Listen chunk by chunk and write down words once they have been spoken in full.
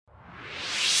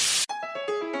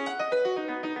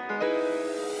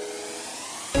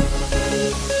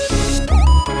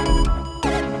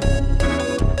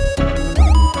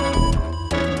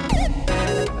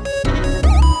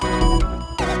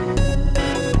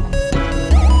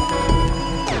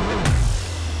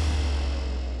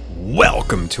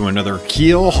to another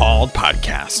Keel Hauled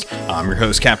podcast. I'm your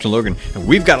host, Captain Logan, and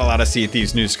we've got a lot of Sea of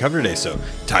Thieves news to cover today, so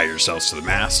tie yourselves to the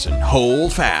mast and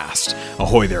hold fast.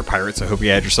 Ahoy there, pirates. I hope you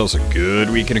had yourselves a good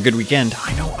week and a good weekend.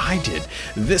 I know I did.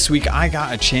 This week, I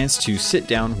got a chance to sit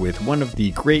down with one of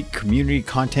the great community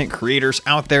content creators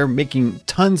out there making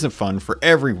tons of fun for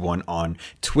everyone on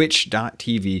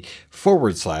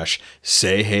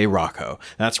twitch.tv/Say Hey Rocco.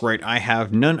 That's right, I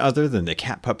have none other than the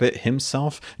cat puppet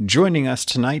himself joining us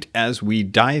tonight as we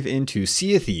dive into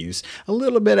Sea of Thieves, a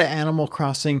little bit of Animal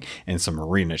Crossing, and some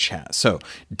arena chat. So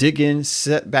dig in,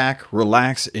 sit back,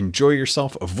 relax, enjoy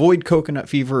yourself, avoid coconut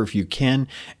fever if you can,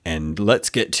 and let's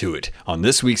get to it on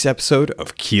this week's episode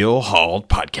of Keel Hauled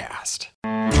Podcast.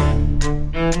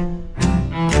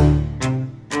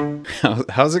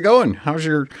 How's it going? How's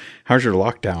your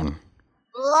lockdown?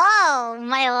 Whoa,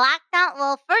 my lockdown.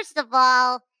 Well, first of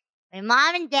all, my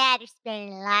mom and dad are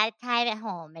spending a lot of time at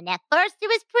home, and at first it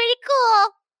was pretty cool.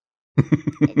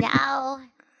 And now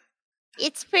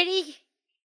it's still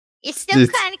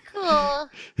kind of cool.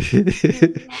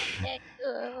 Not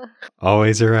cool.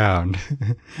 Always around.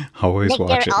 Always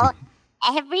watching.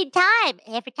 Every time.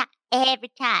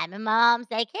 My mom's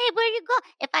like, "Hey, where you go?"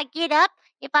 If I get up,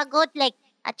 if I go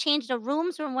I change the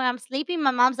rooms from where I'm sleeping.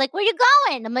 My mom's like, "Where you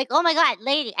going?" I'm like, "Oh my God,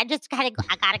 lady, I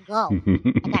gotta go.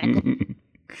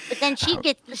 But then she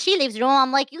leaves the room.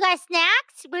 I'm like, "You got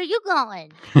snacks? Where you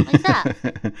going? What's up?"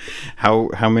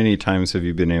 How many times have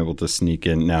you been able to sneak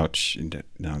in? Now,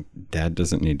 Dad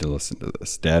doesn't need to listen to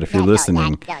this. Dad, if you're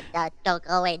listening, don't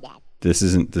go away, Dad. This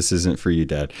isn't for you,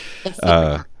 Dad.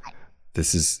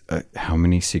 This is how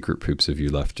many secret poops have you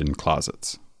left in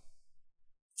closets?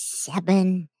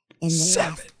 7 in the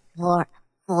last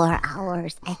 4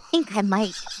 hours. I think I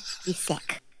might be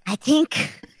sick. I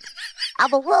think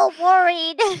I'm a little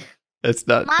worried.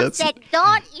 Mom said,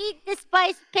 "Don't eat the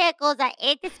spiced pickles." I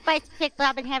ate the spiced pickles.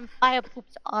 I've been having fire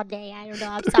poops all day. I don't know.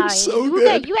 I'm sorry. So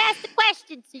good. You asked the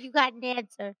question, so you got an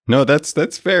answer. No,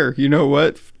 that's fair. You know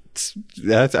what?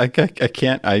 I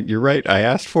can't. You're right. I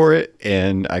asked for it,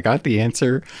 and I got the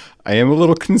answer. I am a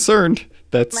little concerned.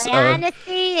 My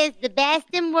honesty is the best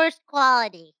and worst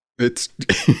quality. It's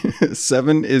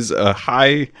 7 is a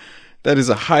high. That is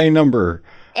a high number.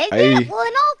 Is it? Well, in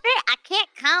all fair, I can't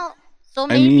count. So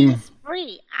maybe it's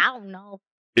free. I don't know.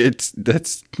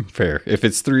 That's fair. If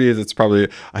it's 3, that's probably.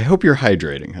 I hope you're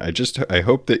hydrating. I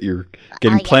hope that you're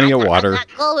getting plenty of water. I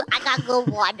got good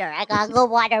water. I got good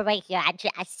water right here. I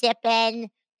sip in.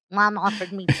 Mom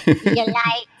offered me Pedialyte.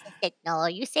 I said, "No,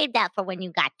 you save that for when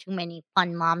you got too many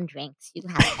fun mom drinks. You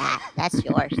have that. That's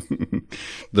yours."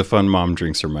 The fun mom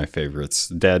drinks are my favorites.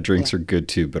 Dad drinks are good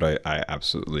too, but I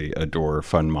absolutely adore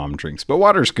fun mom drinks. But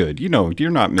water's good. You know, you're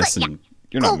not missing. Yeah.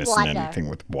 You're not missing anything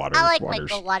with water. I like my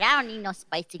good water. I don't need no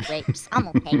spicy grapes. I'm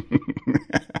okay.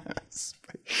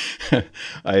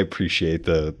 I appreciate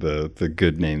the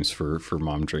good names for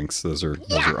mom drinks. Those are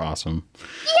awesome.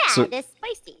 Yeah, they're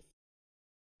spicy.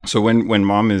 So when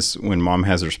mom has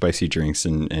her spicy drinks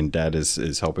and dad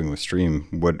is helping with stream,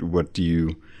 what do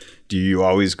you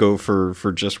always go for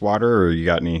just water, or you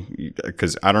got any?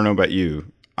 Because I don't know about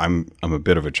you, I'm a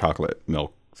bit of a chocolate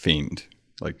milk fiend.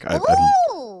 Like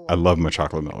I love my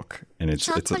chocolate milk, and it's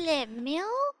chocolate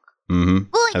milk. Mm-hmm.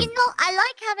 Well, I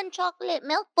like having chocolate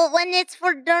milk, but when it's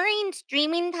for during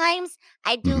streaming times,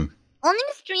 I do. Mm-hmm.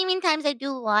 Only streaming times I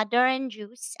do water and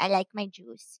juice. I like my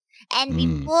juice, and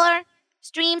before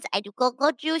streams, I do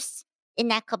go-go juice, and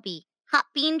that could be hot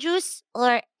bean juice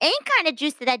or any kind of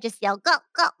juice that I just yell go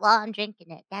while I'm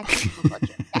drinking it. That's go-go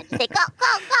juice. I just say go.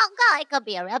 It could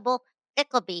be a Rebel. It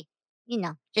could be,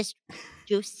 just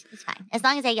juice. It's fine as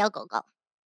long as I yell go.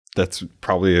 That's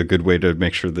probably a good way to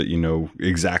make sure that you know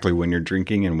exactly when you're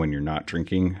drinking and when you're not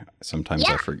drinking. Sometimes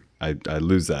I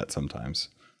lose that sometimes.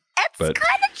 It's kind of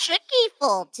tricky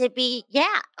to be.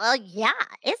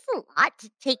 It's a lot to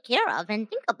take care of and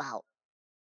think about.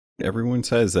 Everyone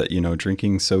says that,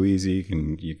 drinking's so easy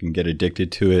and you can get addicted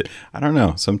to it. I don't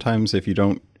know. Sometimes if you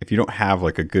don't have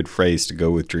like a good phrase to go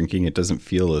with drinking, it doesn't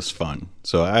feel as fun.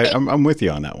 So I'm with you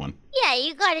on that one. Yeah,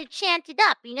 you gotta chant it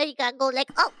up. You gotta go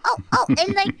like, oh, and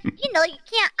you can't.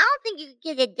 I don't think you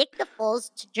can get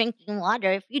addictifuls to drinking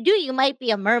water. If you do, you might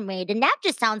be a mermaid, and that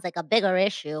just sounds like a bigger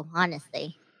issue,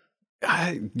 honestly.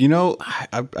 I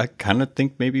kind of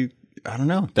think maybe. I don't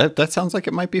know. That sounds like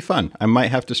it might be fun. I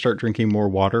might have to start drinking more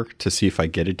water to see if I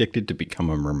get addicted to become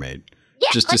a mermaid.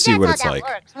 Yeah, just to see what it's like.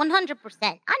 Works. 100%.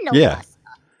 I know. Yeah.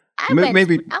 I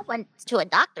went to a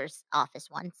doctor's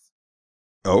office once.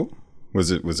 Oh,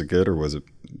 was it good or was it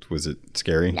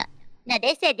scary? No,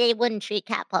 they said they wouldn't treat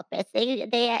cat puppets. They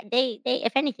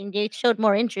if anything, they showed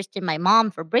more interest in my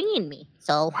mom for bringing me.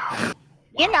 So, wow.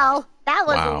 That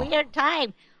was a Wow. weird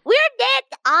time. Weird day at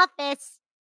the office.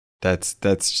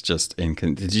 That's just they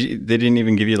didn't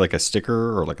even give you like a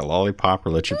sticker or like a lollipop or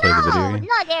let you play the video No, game?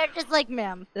 no, they're just like,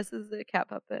 Ma'am, this is the cat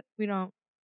puppet. We don't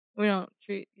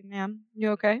treat you, ma'am.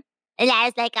 You okay? and I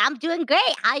was like, I'm doing great.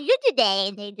 How are you today?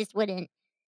 And they just wouldn't.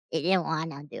 They didn't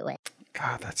want to do it.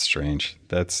 God, that's strange.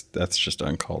 That's just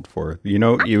uncalled for. You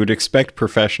know, you would expect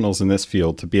professionals in this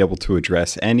field to be able to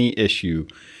address any issue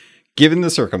given the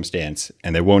circumstance,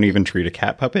 and they won't even treat a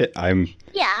cat puppet. I'm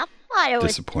Yeah, I thought it was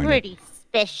disappointed. pretty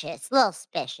suspicious. A little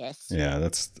suspicious. Yeah,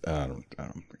 that's I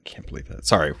can't believe that.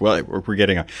 Sorry. Well, we're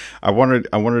getting on. I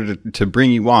wanted to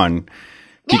bring you on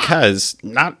because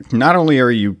not only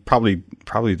are you probably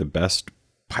the best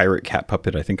pirate cat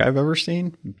puppet I think I've ever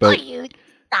seen, but you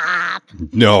stop.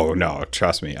 no,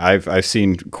 trust me. I've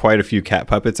seen quite a few cat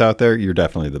puppets out there. You're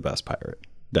definitely the best pirate.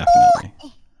 Definitely.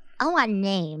 I want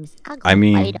names. I'll go I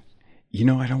mean, fight 'em. you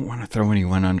know, I don't want to throw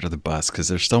anyone under the bus because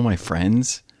they're still my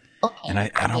friends, Okay, and I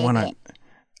don't dig want it.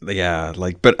 to. Yeah,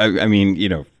 like, but I mean, you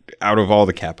know, out of all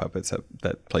the cat puppets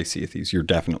that play Sea of Thieves, you're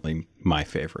definitely my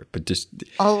favorite. But just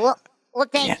Oh, well,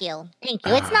 thank you. Thank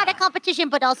you. It's not a competition,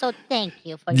 but also thank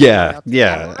you for Yeah, your loyalty.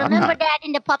 yeah, I will I'm remember not- that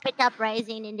in the Puppet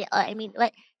Uprising. In the,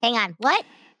 what? Hang on. What?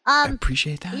 I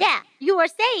appreciate that. Yeah, you were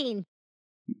saying.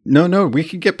 No, we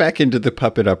could get back into the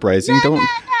puppet uprising. No, Don't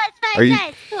it's fine. Are you-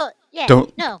 It's cool. Yeah,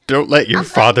 don't no. don't let your I'm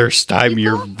good. father stymie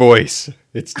your cool? voice.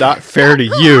 It's not fair to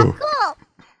I'm you. cool.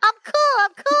 I'm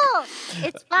cool.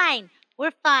 It's fine.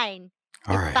 We're fine.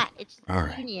 All It's right. fine. It's All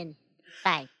right. union.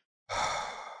 Fine.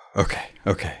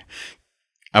 Okay.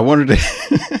 I wanted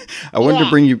to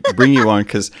bring you on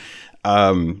because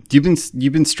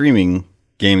you've been streaming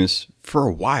games for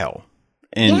a while,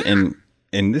 and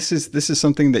this is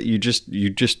something that you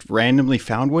just randomly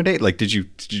found one day. Like, did you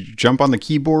jump on the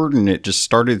keyboard and it just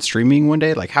started streaming one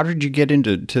day? Like, how did you get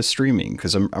into streaming?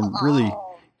 Because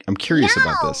I'm curious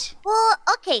about this. Well,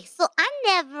 okay, so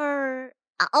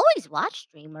I always watched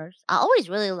streamers. I always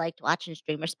really liked watching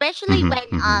streamers, especially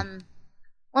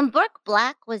when Burke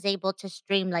Black was able to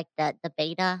stream like the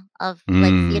beta of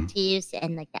like Sea of Thieves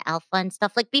and like the alpha and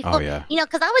stuff. Like before, Oh yeah. you know,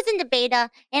 because I was in the beta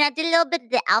and I did a little bit of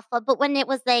the alpha, but when it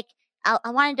was like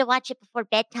I wanted to watch it before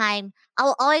bedtime, I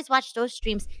will always watch those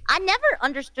streams. I never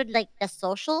understood like the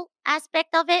social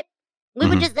aspect of it. We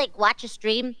would just like watch a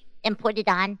stream and put it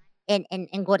on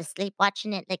and go to sleep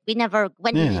watching it. Like we never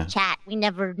went into Yeah. the chat. We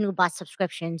never knew about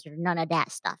subscriptions or none of that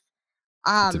stuff.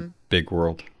 It's a big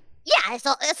world. Yeah, it's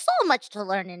so much to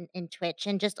learn in Twitch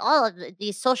and just all of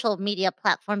these social media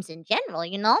platforms in general,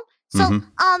 you know? So,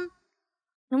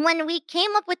 when we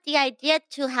came up with the idea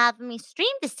to have me stream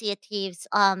the Sea of Thieves,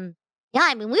 yeah,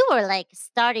 I mean, we were like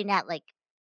starting at like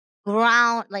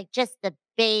ground, like just the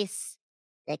base,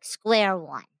 like square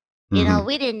one. You know,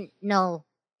 we didn't know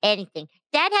anything.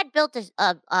 Dad had built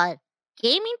a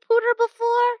gaming pooter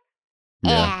before,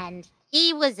 Yeah. and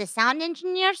he was a sound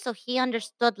engineer, so he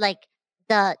understood like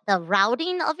the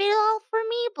routing of it all for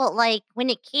me. But like when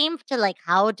it came to like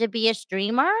how to be a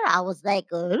streamer, I was like,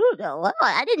 I don't know.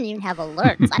 I didn't even have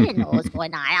alerts. I didn't know what was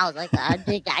going on. I was like,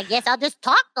 I guess I'll just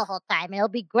talk the whole time. It'll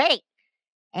be great.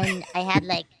 And I had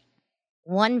like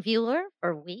one viewer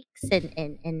for weeks,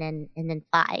 and then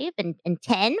 5 and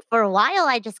 10 for a while.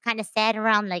 I just kind of sat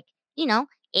around like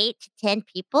 8 to 10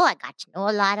 people. I got to know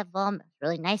a lot of them. It was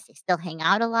really nice. They still hang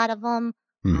out, a lot of them.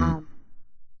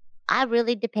 I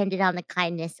really depended on the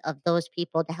kindness of those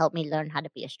people to help me learn how to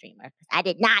be a streamer because I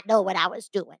did not know what I was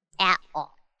doing at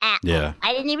all. Yeah. All.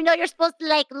 I didn't even know you're supposed to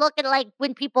like look at like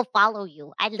when people follow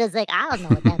you. I was like, I don't know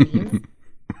what that means.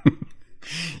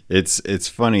 It's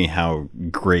funny how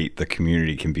great the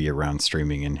community can be around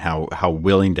streaming and how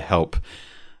willing to help,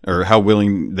 or how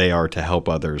willing they are to help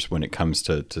others when it comes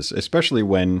to especially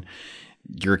when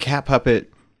you're a cat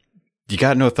puppet, you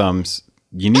got no thumbs,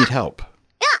 you need help.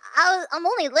 Yeah, I'm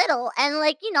only little, and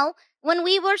like when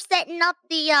we were setting up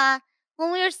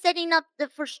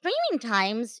for streaming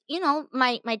times,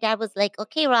 my dad was like,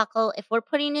 okay, Rocco, if we're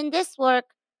putting in this work,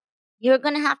 you're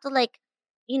gonna have to like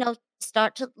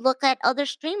start to look at other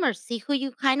streamers, see who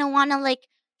you kind of want to like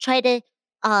try to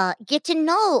get to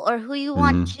know, or who you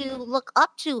want to look up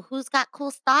to, who's got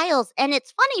cool styles. And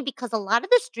it's funny because a lot of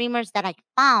the streamers that I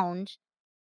found,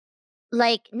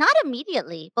 like not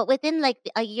immediately, but within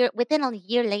a year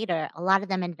later, a lot of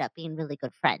them ended up being really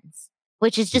good friends,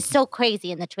 which is just so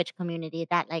crazy in the Twitch community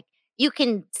that like you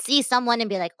can see someone and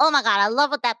be like, oh my God, I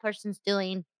love what that person's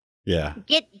doing. Yeah.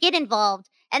 Get involved.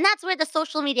 And that's where the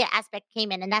social media aspect came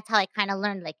in. And that's how I kind of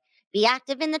learned, like, be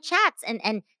active in the chats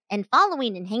and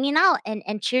following and hanging out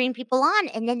and cheering people on.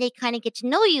 And then they kind of get to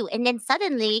know you. And then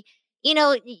suddenly,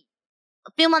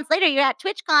 a few months later, you're at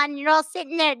TwitchCon and you're all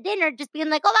sitting there at dinner just being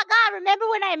like, oh my God, remember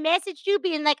when I messaged you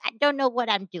being like, I don't know what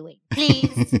I'm doing.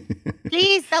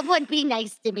 Please, someone be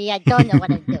nice to me. I don't know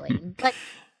what I'm doing. But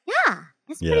yeah,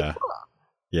 it's pretty cool.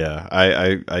 Yeah,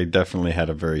 I definitely had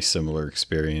a very similar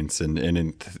experience.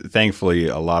 And thankfully,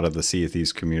 a lot of the Sea of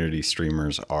Thieves community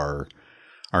streamers are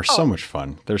so much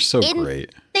fun. They're so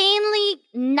great. Insanely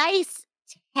nice,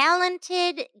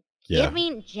 talented,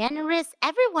 giving, generous.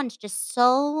 Everyone's just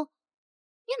so...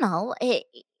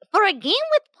 for a game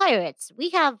with pirates, we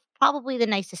have probably the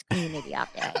nicest community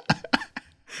out there.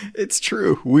 It's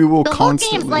true. We will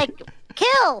constantly... The whole game's like,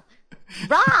 kill,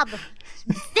 rob,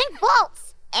 sink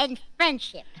bolts, and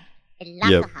friendship. And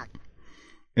lots of hugs.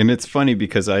 And it's funny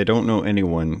because I don't know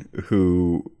anyone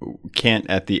who can't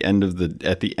at the end of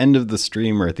the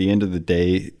stream or at the end of the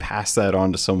day pass that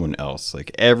on to someone else.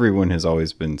 Like everyone has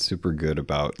always been super good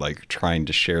about like trying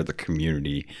to share the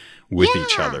community with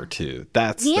each other too.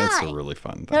 That's a really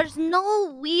fun thing. There's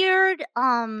no weird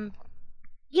I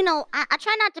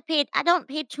try not to I don't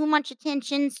pay too much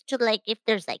attention to like if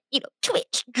there's like,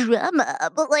 Twitch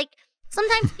drama, but like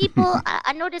sometimes people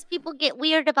I notice people get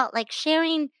weird about like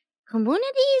sharing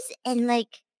communities, and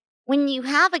like when you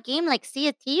have a game like Sea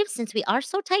of Thieves, since we are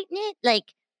so tight knit,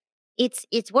 like it's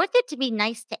worth it to be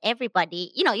nice to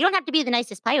everybody. You don't have to be the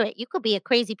nicest pirate. You could be a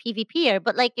crazy PvPer,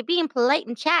 but like being polite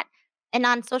in chat and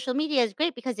on social media is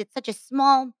great because it's such a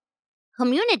small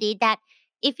community that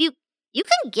if you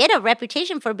can get a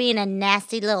reputation for being a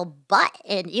nasty little butt,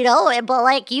 and but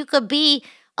like you could be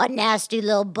a nasty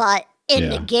little butt in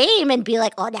the game and be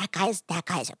like, oh, that guy's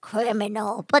a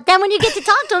criminal. But then when you get to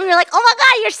talk to him, you're like, oh my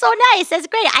God, you're so nice. That's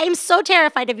great. I am so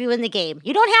terrified of you in the game.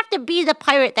 You don't have to be the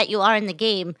pirate that you are in the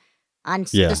game on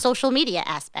the social media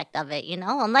aspect of it,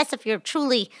 unless if you're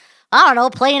truly, I don't know,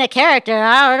 playing a character.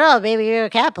 I don't know, maybe you're a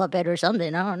cat puppet or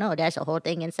something. I don't know. That's a whole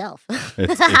thing in itself.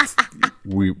 There's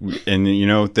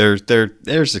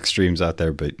extremes out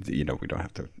there, but we don't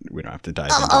have to dive into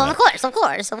that. Of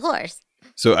course.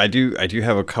 So I do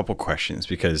have a couple questions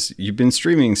because you've been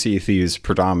streaming Sea of Thieves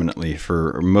predominantly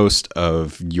for most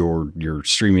of your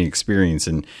streaming experience,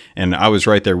 and I was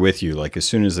right there with you. Like as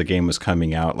soon as the game was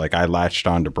coming out, like I latched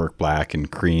on to Burke Black and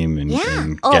Cream and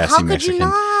Gassy how Mexican. Could you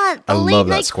not? I love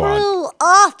that squad. Crew.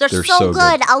 Oh, they're so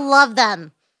good. I love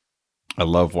them. I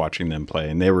love watching them play,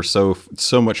 and they were so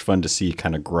much fun to see,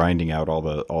 kind of grinding out all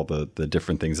the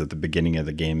different things at the beginning of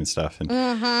the game and stuff,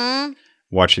 and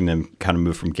watching them kind of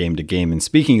move from game to game. And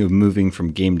speaking of moving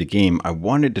from game to game, I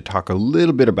wanted to talk a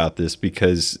little bit about this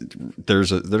because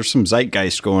there's some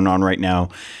zeitgeist going on right now.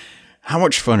 How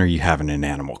much fun are you having in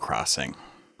Animal Crossing?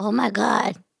 Oh my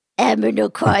God, Animal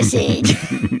Crossing.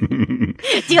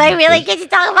 Do I really get to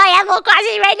talk about Animal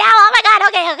Crossing right now? Oh my God,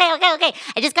 okay.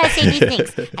 I just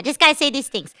gotta say these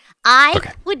things. I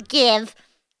would give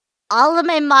all of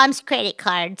my mom's credit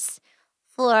cards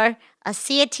for a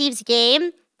Sea of Thieves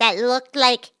game that looked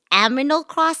like Animal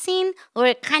Crossing, where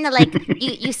it kind of like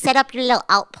you set up your little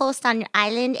outpost on your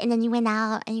island, and then you went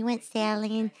out and you went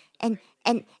sailing, and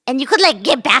you could like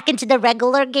get back into the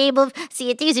regular game of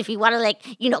Sea of Thieves if you want to like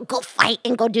go fight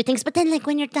and go do things. But then like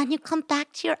when you're done, you come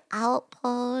back to your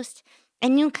outpost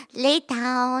and you lay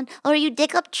down, or you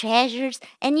dig up treasures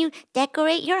and you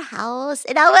decorate your house.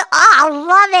 And I went, I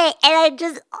love it. And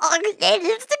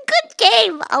it's a good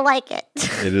game. I like it.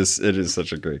 It is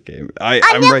such a great game. I've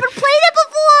never played it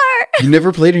before. You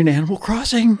never played an Animal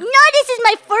Crossing? No, this is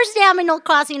my first Animal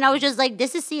Crossing. And I was just like,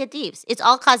 this is Sea of Thieves. It's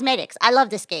all cosmetics. I love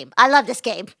this game.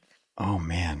 Oh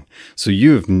man. So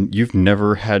you've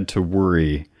never had to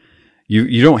worry.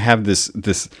 You don't have this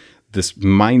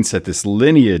mindset, this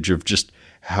lineage of just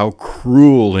how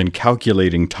cruel and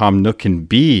calculating Tom Nook can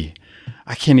be.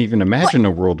 I can't even imagine a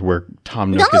world where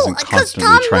Tom Nook isn't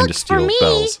constantly trying to steal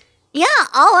bells. Yeah,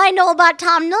 all I know about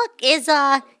Tom Nook is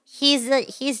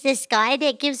he's this guy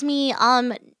that gives me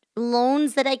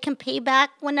loans that I can pay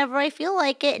back whenever I feel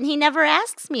like it, and he never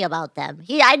asks me about them.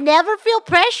 I never feel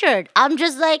pressured. I'm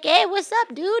just like, hey, what's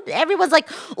up, dude? Everyone's like,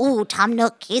 ooh, Tom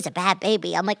Nook, he's a bad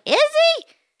baby. I'm like, is he?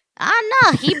 I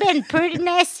don't know. He been pretty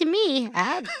nice to me.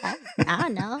 I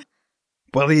don't know.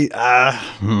 Well,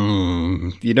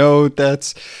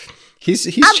 that's he's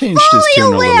changed his tune a little bit. I'm fully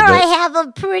aware I have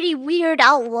a pretty weird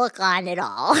outlook on it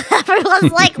all.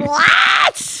 Everyone's like,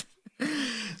 what?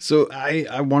 So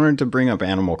I wanted to bring up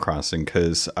Animal Crossing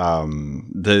because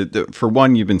for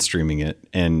one, you've been streaming it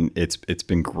and it's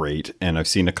been great, and I've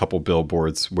seen a couple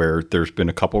billboards where there's been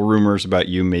a couple rumors about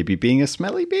you maybe being a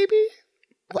smelly baby.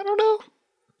 I don't know.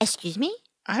 Excuse me?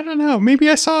 I don't know. Maybe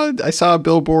I saw a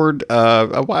billboard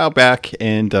a while back,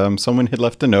 and someone had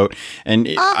left a note, and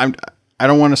I'm I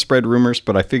don't want to spread rumors,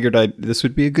 but I figured this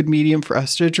would be a good medium for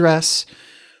us to address.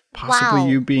 Possibly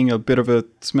you being a bit of a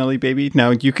smelly baby.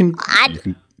 Now you can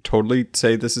totally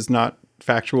say this is not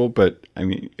factual, but I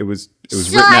mean it was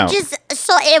written out.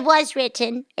 So it was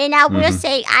written, and I will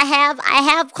say I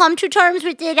have come to terms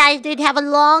with it. I did have a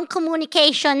long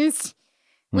communications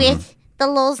with the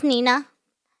Lols Nina,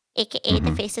 aka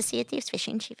the face of Sea of Thieves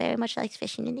Fishing. She very much likes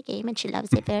fishing in the game, and she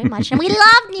loves it very much. And we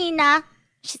love Nina.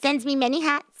 She sends me many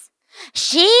hats.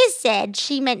 She said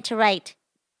she meant to write,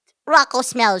 Rocco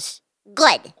smells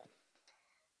good.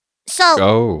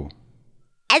 So,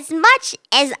 as much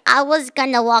as I was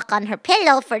going to walk on her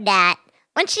pillow for that,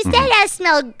 when she said I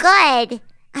smell good,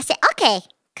 I said, okay,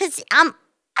 because I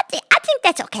think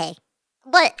that's okay.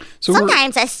 But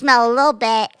sometimes I smell a little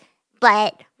bit,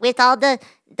 but with all the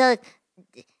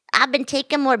I've been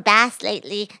taking more baths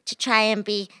lately to try and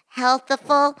be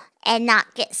healthful and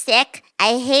not get sick.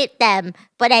 I hate them,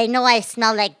 but I know I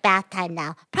smell like bath time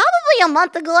now. Probably a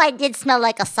month ago, I did smell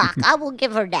like a sock. I will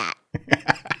give her that.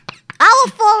 I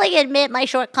will fully admit my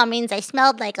shortcomings. I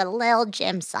smelled like a little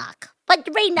gym sock. But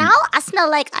right now, I smell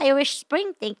like Irish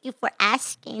Spring. Thank you for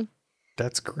asking.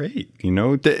 That's great. You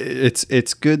know,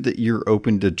 it's good that you're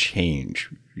open to change,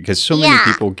 because so many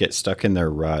people get stuck in their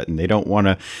rut and they don't want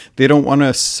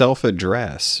to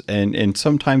self-address. And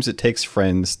sometimes it takes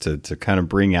friends to kind of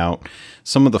bring out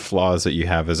some of the flaws that you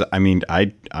have.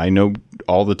 I know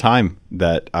all the time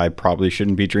that I probably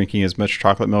shouldn't be drinking as much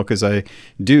chocolate milk as I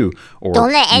do. Or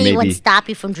don't let anyone stop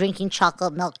you from drinking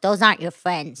chocolate milk. Those aren't your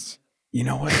friends. You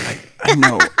know what?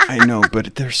 I know,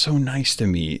 but they're so nice to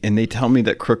me, and they tell me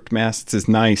that Crooked Masts is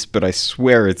nice, but I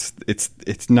swear it's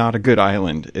not a good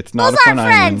island. It's not a fun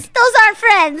island. Those aren't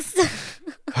friends.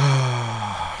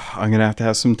 I'm gonna have to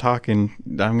have some talking.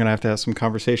 I'm gonna have to have some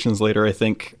conversations later, I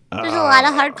think. There's a lot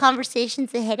of hard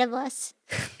conversations ahead of us.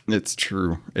 It's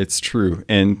true.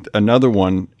 And another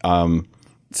one,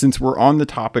 since we're on the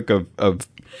topic of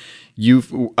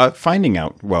you've finding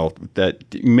out, well, that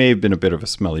you may have been a bit of a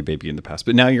smelly baby in the past,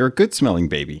 but now you're a good smelling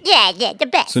baby. Yeah, the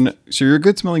best. So you're a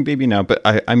good smelling baby now, but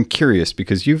I'm curious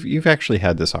because you've actually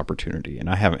had this opportunity, and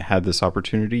I haven't had this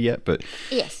opportunity yet, but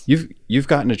yes, you've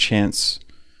gotten a chance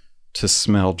to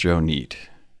smell Joe Neat.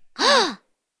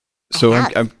 So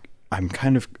I'm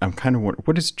kind of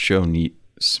what does Joe Neat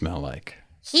smell like?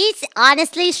 He's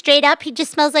honestly straight up. He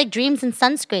just smells like dreams and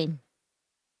sunscreen.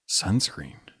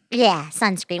 Sunscreen. Yeah,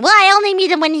 sunscreen. Well, I only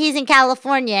meet him when he's in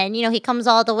California, and he comes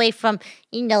all the way from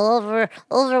over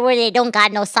where they don't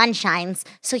got no sunshines.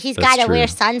 So he's got to wear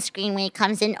sunscreen when he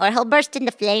comes in, or he'll burst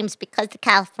into flames because the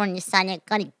California sun ain't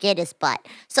gonna get his butt.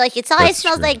 So it always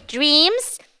smells like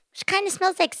dreams, which kind of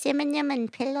smells like cinnamon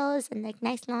and pillows and like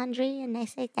nice laundry and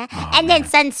nice like that. And then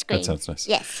sunscreen. That sounds nice.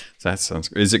 Yes. That sounds.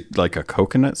 Is it like a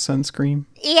coconut sunscreen?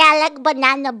 Yeah, like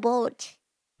banana boat.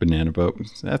 Banana boat.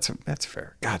 That's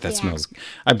fair. God, that smells.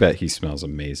 I bet he smells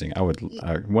amazing. I would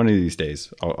one of these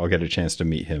days I'll get a chance to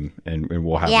meet him and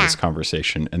we'll have this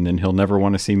conversation, and then he'll never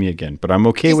want to see me again. But I'm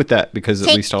okay with that because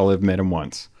at least I'll have met him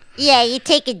once. Yeah, you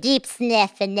take a deep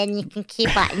sniff and then you can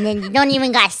keep on, and then you don't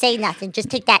even gotta say nothing. Just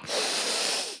take that,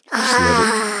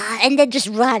 and then just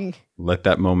run. Let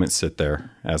that moment sit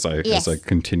there as I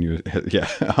continue. Yeah,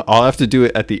 I'll have to do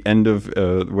it at the end of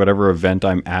whatever event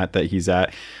I'm at that he's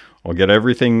at. I'll get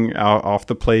everything out off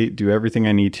the plate, do everything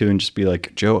I need to, and just be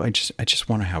like, Joe, I just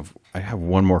want to I have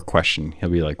one more question. He'll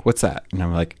be like, what's that? And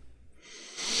I'm like,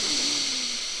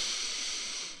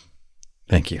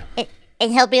 thank you.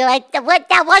 And he'll be like, what?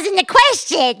 That wasn't a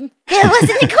question. There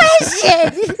wasn't a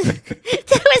question.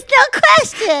 There was no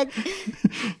question.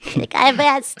 Like, I've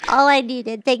asked all I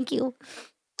needed. Thank you.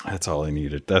 That's all I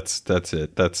needed. That's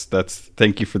it. That's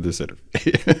thank you for this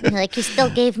interview. Like, you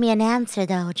still gave me an answer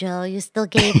though, Joe. You still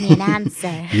gave me an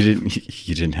answer. You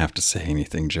didn't have to say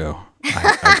anything, Joe.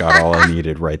 I got all I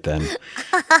needed right then.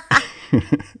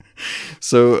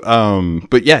 So,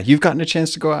 but yeah, you've gotten a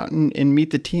chance to go out and meet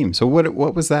the team. So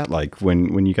what was that like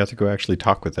when you got to go actually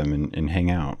talk with them and hang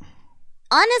out?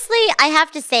 Honestly, I have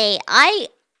to say, I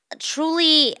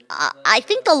truly, I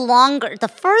think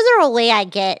the further away I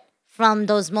get from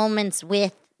those moments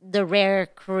with the Rare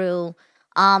crew,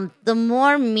 the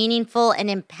more meaningful and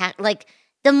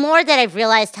the more that I've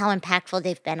realized how impactful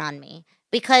they've been on me.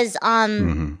 Because,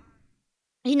 the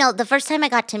first time I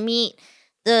got to meet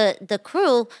the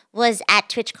crew was at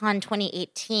TwitchCon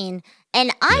 2018,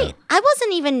 and I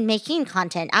wasn't even making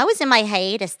content. I was in my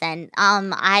hiatus then.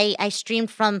 I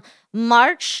streamed from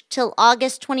March till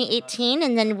August 2018,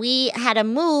 and then we had a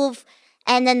move.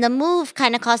 And then the move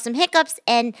kind of caused some hiccups.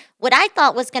 And what I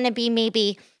thought was going to be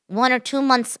maybe 1 or 2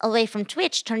 months away from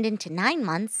Twitch turned into 9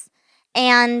 months.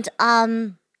 And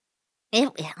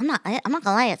I'm not gonna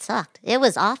lie, it sucked. It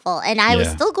was awful. And I was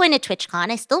Yeah. still going to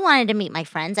TwitchCon. I still wanted to meet my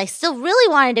friends. I still really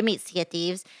wanted to meet Sea of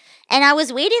Thieves. And I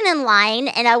was waiting in line,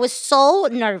 and I was so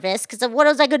nervous because of what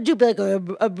was I going to do? Be like,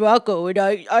 I'm Rocco, and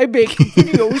I make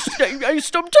videos.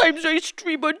 Sometimes I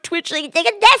stream on Twitch. Like, that's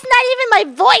not even my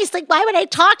voice. Like, why would I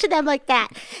talk to them like that?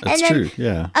 That's and then true.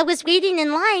 Yeah. I was waiting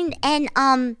in line, and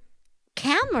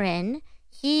Cameron,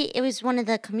 it was one of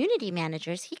the community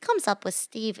managers. He comes up with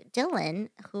Steve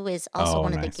Dillon, who is also Oh,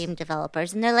 one of the nice. game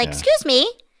developers, and they're like, Yeah. "Excuse me,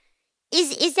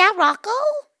 is that Rocco?"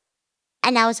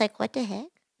 And I was like, "What the heck?"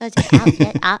 I was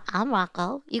like, I'm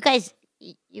Rocco. You guys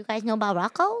know about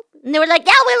Rocco? And they were like,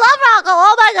 "Yeah, we love Rocco.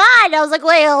 Oh my god!" And I was like,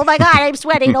 "Wait, oh my god, I'm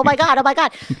sweating. Oh my god, oh my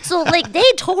god." So like, they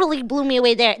totally blew me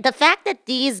away there. The fact that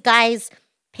these guys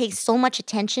pay so much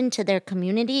attention to their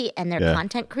community and their Yeah.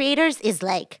 content creators is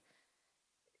like,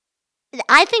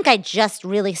 I think I just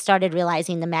really started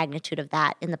realizing the magnitude of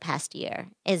that in the past year.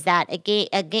 Is that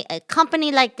a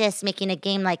company like this making a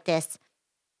game like this,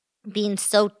 being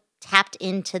so tapped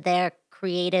into their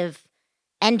creative,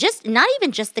 and just not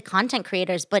even just the content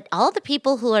creators, but all the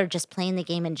people who are just playing the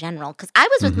game in general. Because I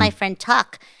was with my friend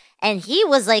Tuck, and he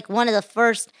was like one of the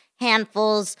first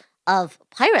handfuls of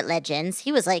Pirate Legends.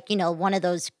 He was like, one of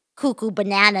those cuckoo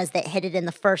bananas that hit it in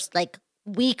the first like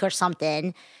week or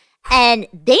something. And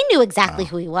they knew exactly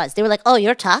who he was. They were like, "Oh,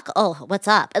 you're Tuck? Oh, what's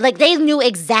up?" Like, they knew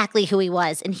exactly who he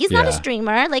was. And he's not a Yeah.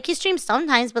 streamer. Like, he streams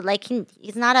sometimes, but like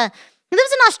he's not a... He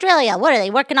lives in Australia. What are they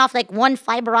working off like one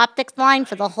fiber optics line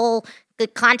for the whole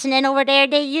continent over there?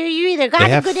 You either got They a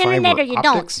have good internet or fiber you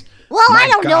optics? don't. Well, My I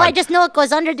don't know. I God. just know it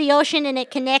goes under the ocean and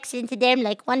it connects into them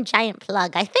like one giant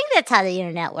plug. I think that's how the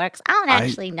internet works. I don't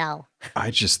actually know. I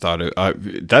just thought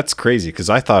that's crazy because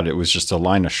I thought it was just a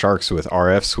line of sharks with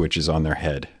RF switches on their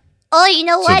head. Oh, you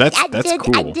know So what? that's I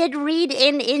cool. did read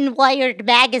in Wired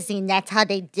magazine that's how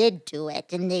they did do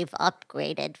it, and they've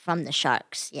upgraded from the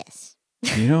sharks. Yes.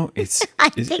 It's I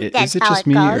think that's is it how just it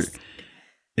me or goes.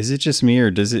 is it just me or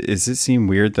does it seem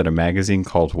weird that a magazine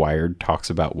called Wired talks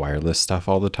about wireless stuff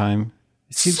all the time?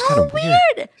 It seems So kind of weird.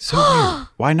 weird. So weird.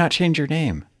 Why not change your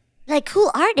name? Like, who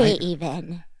are they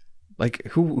even? Like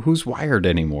who's wired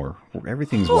anymore?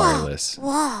 Everything's wireless.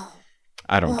 Whoa.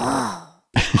 I don't know. Whoa.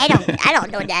 I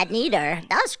don't know that neither.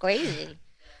 That's crazy.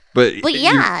 But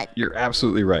yeah. you're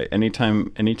absolutely right.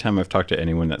 Anytime I've talked to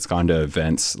anyone that's gone to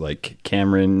events, like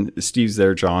Cameron, Steve's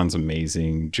there, John's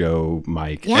amazing, Joe,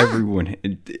 Mike, Yeah. everyone.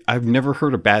 I've never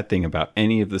heard a bad thing about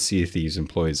any of the Sea of Thieves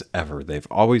employees ever. They've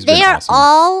always been They are awesome.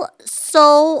 all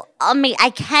so amazing. I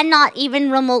cannot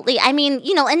even remotely. I mean,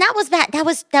 and that was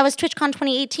TwitchCon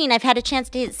 2018. I've had a chance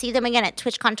to see them again at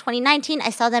TwitchCon 2019. I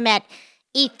saw them at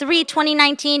E3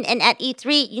 2019, and at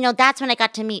E3, that's when I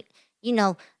got to meet,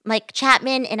 Mike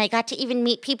Chapman, and I got to even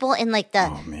meet people in like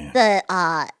Oh, man.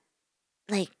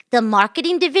 the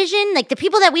marketing division, like the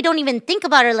people that we don't even think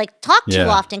about or like talk to Yeah.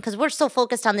 often because we're so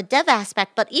focused on the dev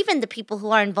aspect. But even the people who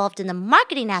are involved in the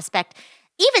marketing aspect,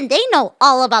 even they know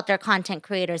all about their content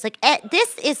creators. Like,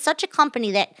 this is such a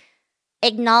company that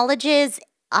acknowledges.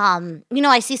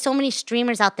 I see so many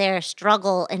streamers out there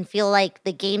struggle and feel like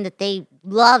the game that they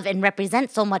love and represent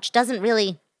so much doesn't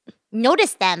really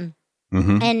notice them.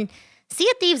 Mhm. And Sea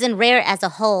of Thieves and Rare as a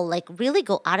whole, like, really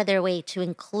go out of their way to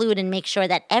include and make sure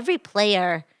that every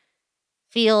player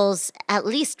feels at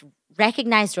least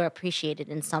recognized or appreciated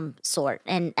in some sort.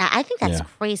 And I think that's Yeah.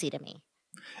 crazy to me.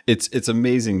 It's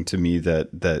amazing to me that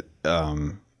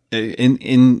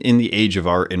in the age of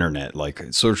our internet, like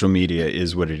social media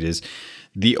is what it is.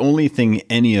 The only thing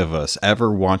any of us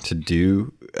ever want to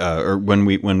do, or when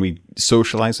we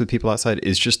socialize with people outside,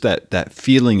 is just that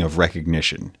feeling of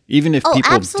recognition. Even if people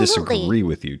absolutely. disagree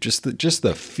with you, just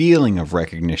the feeling of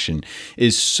recognition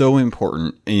is so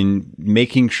important in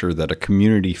making sure that a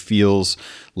community feels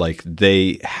like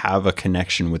they have a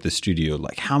connection with the studio.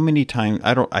 Like, how many times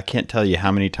I can't tell you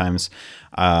how many times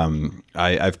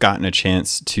I've gotten a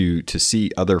chance to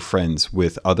see other friends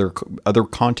with other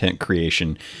content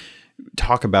creation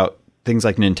talk about things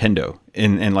like Nintendo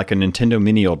and like a Nintendo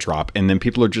Mini will drop, and then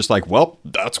people are just like, well,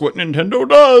 that's what Nintendo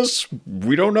does.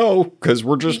 We don't know because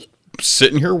we're just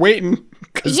sitting here waiting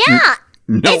because Yeah.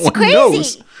 no It's one crazy.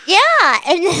 knows. Yeah.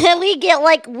 And then we get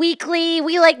like weekly,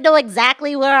 we like know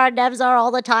exactly where our devs are all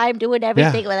the time doing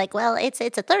everything. Yeah. We're like, well, it's a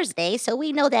Thursday, so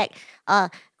we know that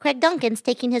Craig Duncan's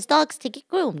taking his dogs to get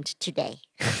groomed today.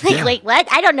 Like, Yeah. wait, what?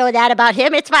 I don't know that about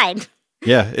him. It's fine.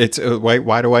 Yeah, it's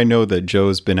why do I know that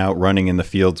Joe's been out running in the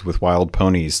fields with wild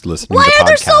ponies listening Why to podcasts? are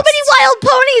there so many wild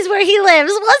ponies where he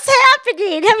lives? What's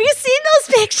happening? Have you seen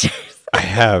those pictures? I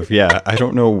have, yeah. I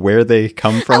don't know where they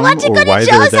come I from want to or go to why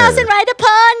Joe's they're house there. and ride a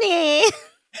pony.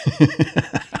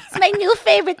 It's my new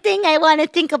favorite thing I want to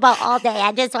think about all day.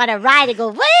 I just want to ride and go,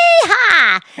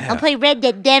 wee-ha! And play Red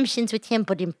Dead Redemptions with him,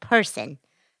 but in person.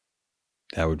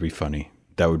 That would be funny.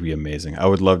 That would be amazing. I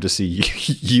would love to see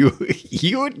you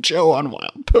and Joe on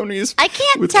Wild Ponies. I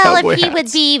can't tell if he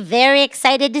would be very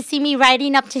excited to see me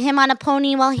riding up to him on a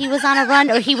pony while he was on a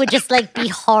run, or he would just like be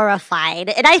horrified.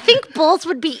 And I think both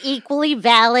would be equally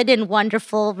valid and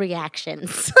wonderful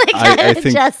reactions. I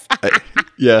think,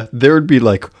 yeah, there would be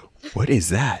like, what is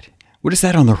that? What is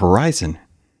that on the horizon?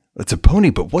 It's a pony,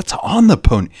 but what's on the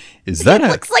pony? Is that it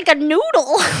looks like a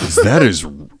noodle. Is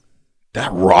that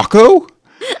Rocco?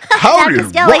 How I'm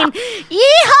just yelling,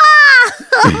 yeehaw!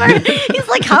 He's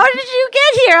like, how did you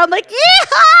get here? I'm like,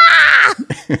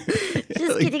 yeehaw!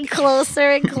 Just getting closer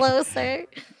and closer.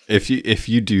 If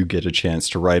you do get a chance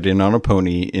to ride in on a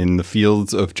pony in the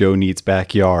fields of Joe Neat's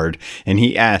backyard, and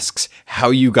he asks how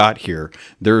you got here,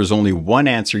 there is only one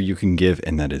answer you can give,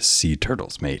 and that is sea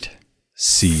turtles, mate.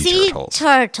 Sea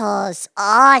turtles.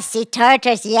 Oh, sea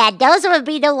turtles. Yeah, those would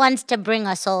be the ones to bring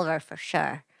us over for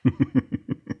sure.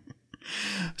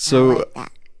 So,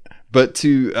 but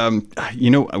to,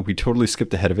 we totally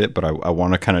skipped ahead of it, but I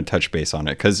want to kind of touch base on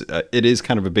it because it is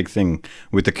kind of a big thing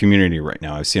with the community right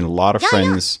now. I've seen a lot of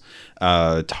friends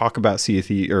talk about Sea of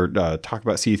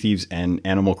Thieves and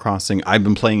Animal Crossing. I've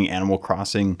been playing Animal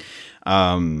Crossing.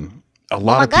 A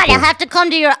lot of people, I have to come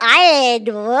to your island.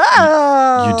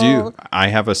 Whoa. You do. I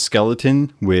have a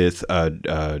skeleton with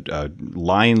a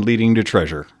line leading to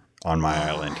treasure on my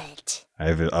island. I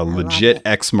have a legit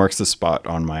X marks the spot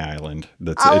on my island.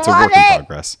 It's a work in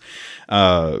progress.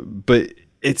 But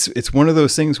it's one of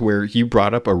those things where you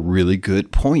brought up a really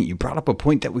good point. You brought up a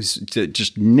point that was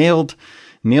just nailed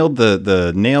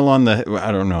the nail on the.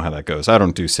 I don't know how that goes. I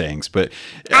don't do sayings, but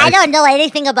I don't know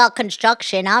anything about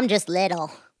construction. I'm just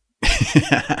little.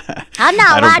 I'm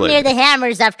not right near the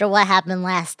hammers after what happened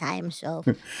last time. So.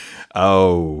 We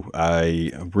don't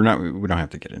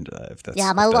have to get into that. If that's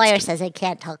my lawyer says I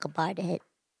can't talk about it.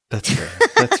 That's fair.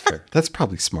 That's fair. That's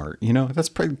probably smart. That's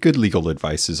probably good legal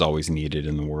advice is always needed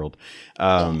in the world.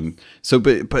 Yes. So,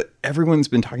 but everyone's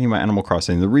been talking about Animal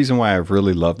Crossing. The reason why I've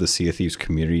really loved the Sea of Thieves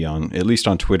community at least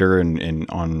on Twitter and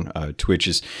on Twitch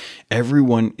is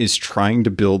everyone is trying to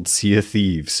build Sea of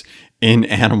Thieves in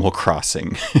Animal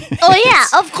Crossing. Oh yeah,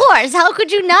 of course. How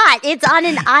could you not? It's on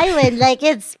an island. Like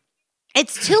it's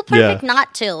too perfect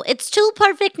not to. It's too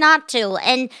perfect not to.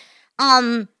 And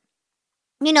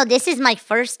this is my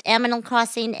first Animal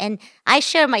Crossing, and I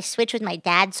share my Switch with my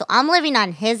dad, so I'm living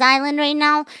on his island right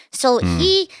now. So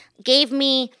he gave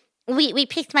me. We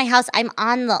picked my house. I'm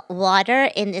on the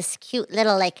water in this cute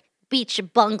little beach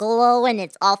bungalow, and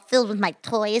it's all filled with my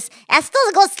toys. I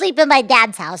still go sleep in my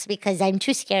dad's house because I'm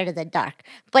too scared of the dark.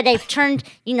 But I've turned,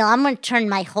 I'm going to turn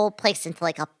my whole place into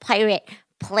like a pirate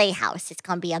playhouse. It's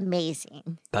going to be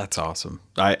amazing. That's awesome.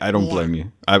 I don't blame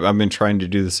you. I've been trying to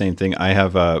do the same thing. I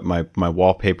have my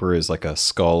wallpaper is like a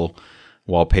skull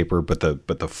wallpaper, but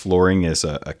the flooring is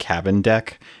a cabin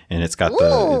deck, and it's got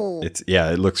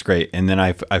it looks great. And then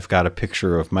I've got a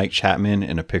picture of Mike Chapman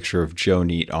and a picture of Joe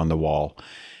Neat on the wall.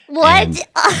 What?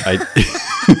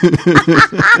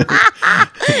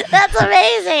 That's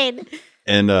amazing.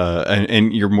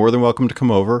 And you're more than welcome to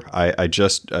come over. I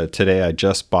just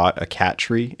bought a cat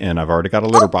tree, and I've already got a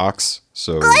litter box.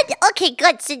 So good. Okay,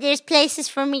 good. So there's places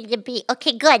for me to be.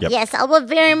 Okay, good. Yep. Yes, I would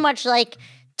very much like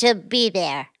to be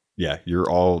there. Yeah,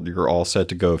 you're all set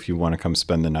to go. If you want to come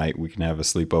spend the night, we can have a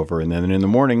sleepover, and then in the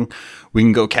morning we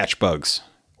can go catch bugs.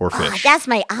 Or fish.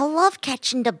 I love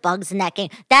catching the bugs in that game.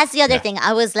 That's the other thing.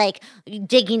 I was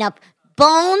digging up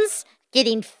bones,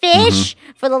 getting fish.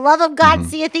 Mm-hmm. For the love of God,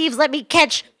 Sea of Thieves, let me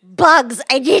catch bugs.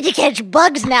 I need to catch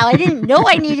bugs now. I didn't know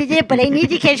I needed it, but I need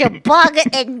to catch a bug.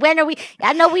 And when are we?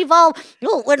 I know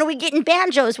when are we getting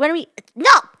banjos? We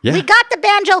got the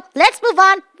banjo. Let's move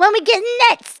on. When we get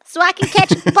nets so I can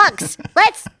catch bugs.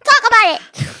 Let's talk about it.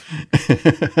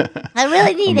 I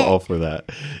really need it. I'm all for that.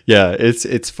 Yeah,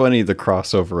 it's funny the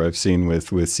crossover I've seen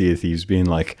with Sea of Thieves being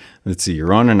like, let's see,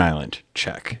 you're on an island.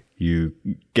 Check. You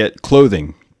get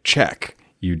clothing. Check.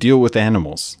 You deal with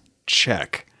animals.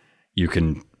 Check. You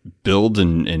can build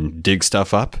and dig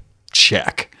stuff up.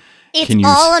 Check. It's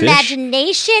all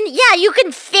imagination. Yeah, you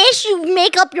can fish. You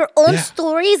make up your own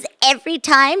stories every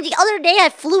time. The other day, I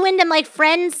flew into my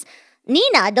friend's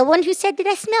Nina, the one who said that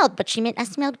I smelled, but she meant I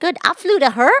smelled good. I flew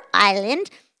to her island.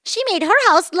 She made her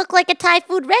house look like a Thai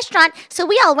food restaurant, so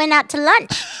we all went out to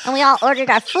lunch, and we all ordered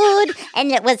our food,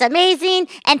 and it was amazing.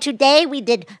 And today we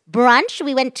did brunch.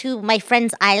 We went to my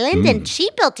friend's island, and she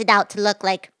built it out to look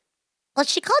like Well,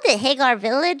 she called it Hagar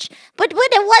Village, but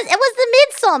what it was the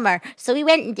Midsummer. So we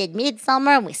went and did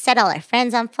Midsummer, and we set all our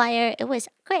friends on fire. It was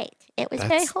great. It was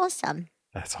very wholesome.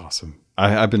 That's awesome.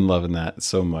 I've been loving that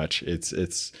so much.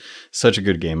 It's such a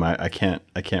good game. I can't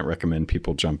recommend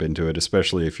people jump into it,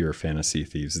 especially if you're a fan of Sea of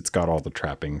Thieves. It's got all the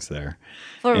trappings there.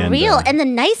 For real. And the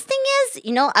nice thing is,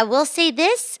 I will say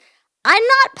this. I'm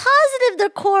not positive they're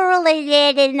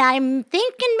correlated, and I'm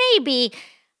thinking maybe.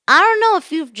 I don't know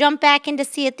if you've jumped back into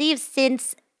Sea of Thieves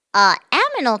since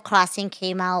Aminal Crossing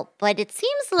came out, but it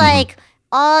seems like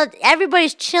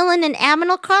everybody's chilling in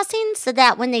Aminal Crossing, so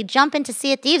that when they jump into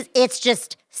Sea of Thieves, it's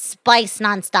just spice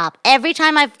nonstop. Every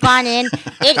time I've gone in,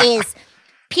 it is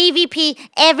PvP.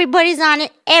 Everybody's on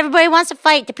it. Everybody wants to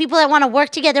fight. The people that want to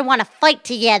work together want to fight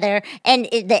together and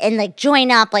like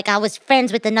join up. Like I was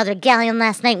friends with another galleon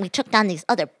last night, and we took down these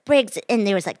other brigs, and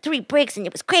there was like 3 brigs, and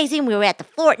it was crazy. And we were at the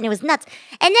fort, and it was nuts.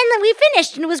 And then we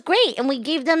finished, and it was great. And we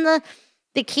gave them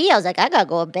the key. I was like, I gotta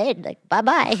go to bed. Like,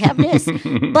 bye-bye. Have this.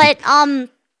 But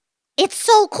it's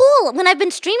so cool. When I've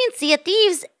been streaming Sea of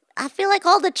Thieves, I feel like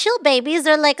all the chill babies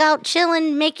are like out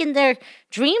chilling, making their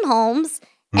dream homes.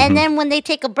 And then when they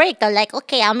take a break, they're like,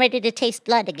 okay, I'm ready to taste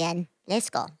blood again. Let's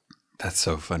go. That's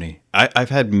so funny. I've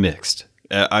had mixed.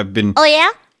 I've been. Oh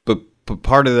yeah. But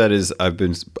part of that is I've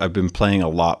been playing a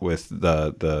lot with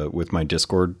with my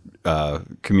Discord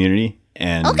community,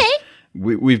 and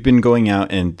we've been going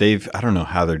out, and I don't know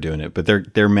how they're doing it, but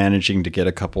they're managing to get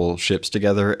a couple ships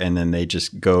together, and then they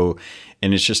just go,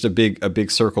 and it's just a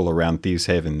big circle around Thieves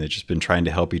Haven. They've just been trying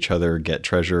to help each other get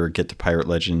treasure, get to Pirate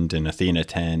Legend and Athena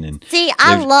 10. And see,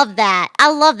 I love that.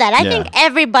 I think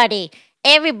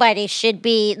everybody should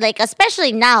be like,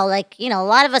 especially now, like, a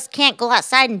lot of us can't go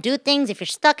outside and do things if you're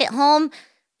stuck at home.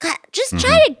 God, just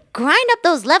try to grind up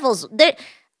those levels.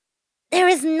 There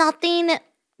is nothing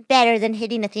better than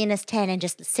hitting Athena's 10 and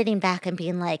just sitting back and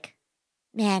being like,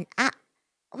 man,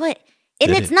 what?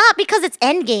 And it's not because it's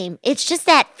endgame. It's just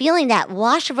that feeling, that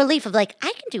wash of relief of like,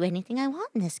 I can do anything I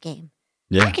want in this game.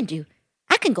 Yeah. I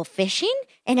can go fishing,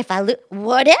 and if I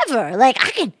whatever, like I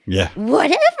can,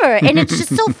 whatever. And it's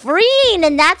just so freeing.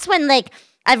 And that's when like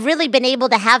I've really been able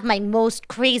to have my most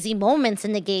crazy moments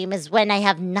in the game, is when I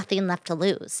have nothing left to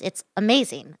lose. It's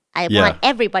amazing. I want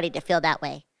everybody to feel that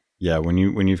way. Yeah, when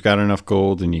you've got enough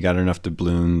gold, and you got enough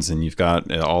doubloons, and you've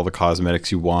got all the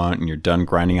cosmetics you want, and you're done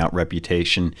grinding out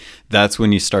reputation, that's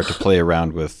when you start to play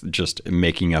around with just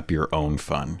making up your own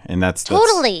fun. And that's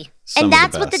totally. And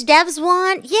that's what the devs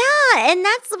want. Yeah, and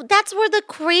that's where the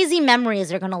crazy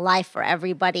memories are going to lie for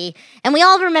everybody. And we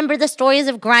all remember the stories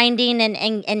of grinding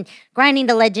and grinding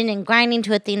to Legend and grinding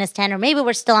to Athena's 10, or maybe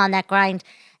we're still on that grind.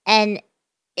 And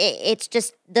it's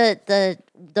just the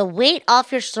weight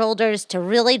off your shoulders to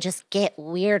really just get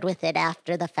weird with it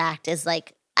after the fact is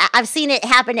like, I've seen it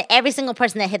happen to every single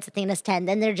person that hits Athena's 10.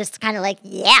 Then they're just kind of like,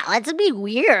 yeah, let's be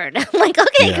weird. I'm like,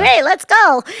 okay, great, let's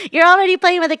go. You're already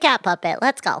playing with a cat puppet.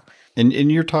 Let's go. And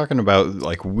you're talking about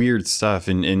like weird stuff,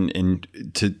 and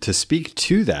to speak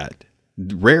to that,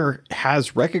 Rare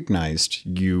has recognized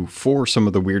you for some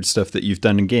of the weird stuff that you've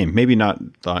done in game. Maybe not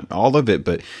all of it,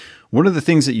 but one of the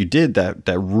things that you did that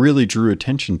really drew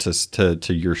attention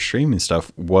to your streaming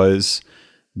stuff was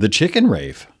the chicken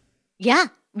rave. Yeah,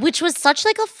 which was such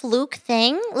like a fluke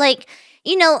thing. Like,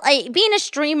 being a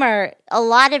streamer, a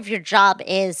lot of your job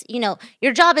is,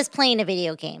 your job is playing a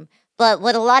video game. But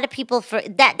what a lot of people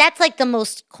that's like the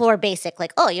most core basic,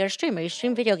 like, oh, you're a streamer, you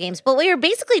stream video games. But what you're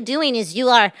basically doing is you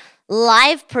are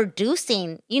live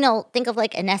producing, think of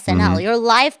like an SNL. You're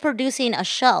live producing a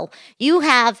show. You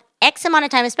have X amount of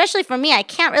time, especially for me. I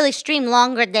can't really stream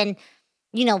longer than,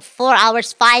 4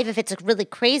 hours, 5 if it's a really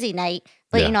crazy night.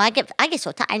 But, I get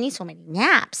so tired. I need so many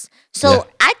naps. So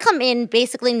I come in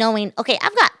basically knowing, okay,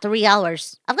 I've got 3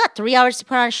 hours. I've got 3 hours to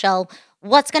put on a show.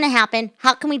 What's going to happen?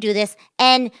 How can we do this?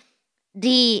 And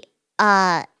the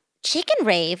chicken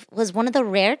rave was one of the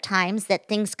rare times that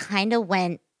things kind of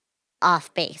went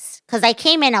off base. Because I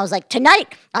came in, I was like,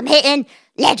 tonight I'm hitting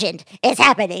Legend. It's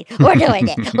happening. We're doing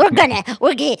it.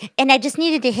 We're getting. And I just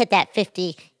needed to hit that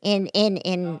 50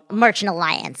 in Merchant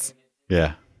Alliance.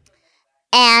 Yeah.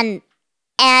 And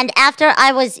after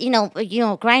I was,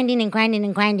 grinding and grinding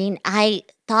and grinding, I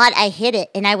thought I hit it,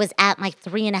 and I was at my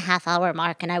 3.5 hour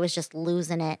mark, and I was just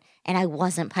losing it, and I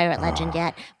wasn't Pirate Legend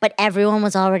yet, but everyone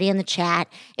was already in the chat.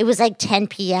 It was like 10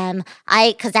 p.m.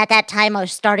 Because at that time I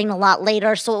was starting a lot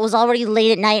later, so it was already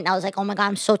late at night, and I was like, oh my God,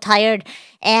 I'm so tired.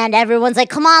 And everyone's like,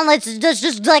 come on, let's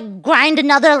just like grind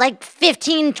another like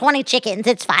 15, 20 chickens.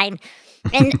 It's fine.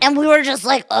 And we were just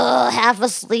like, half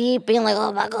asleep, being like,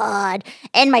 oh my God.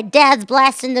 And my dad's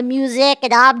blasting the music,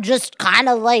 and I'm just kind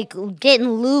of like getting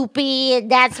loopy.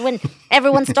 And that's when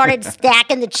everyone started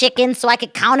stacking the chickens so I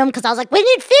could count them, because I was like, we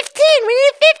need 15.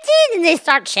 And they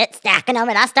start stacking them,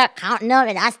 and I start counting them,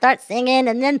 and I start singing.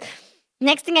 And then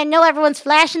next thing I know, everyone's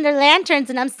flashing their lanterns,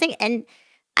 and I'm singing. And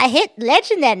I hit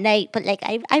legend that night, but like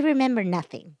I remember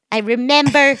nothing. I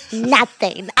remember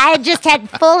nothing. I just had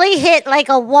fully hit like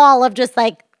a wall of just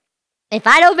like, if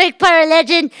I don't make Pyro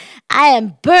Legend, I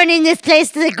am burning this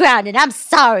place to the ground. And I'm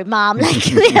sorry, Mom. Like,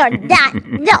 we are not.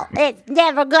 No, it's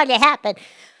never going to happen.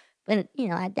 But,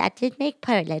 I did make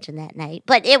Pyro Legend that night.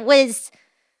 But it was,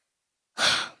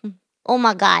 oh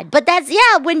my God. But that's,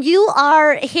 when you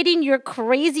are hitting your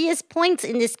craziest points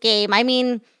in this game, I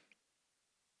mean,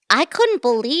 I couldn't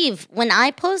believe when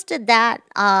I posted that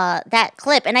that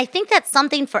clip, and I think that's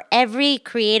something for every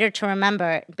creator to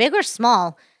remember, big or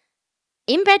small.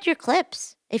 Embed your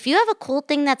clips. If you have a cool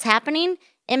thing that's happening,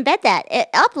 embed that.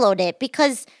 Upload it,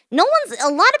 because a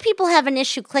lot of people have an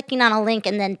issue clicking on a link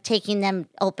and then taking them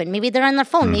open. Maybe they're on their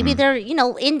phone. Maybe they're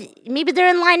maybe they're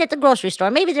in line at the grocery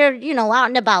store. Maybe they're out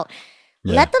and about.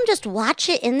 Yeah. Let them just watch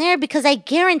it in there, because I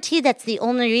guarantee that's the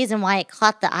only reason why it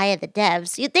caught the eye of the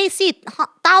devs. They see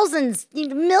thousands,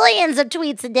 millions of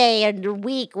tweets a day or a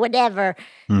week, whatever.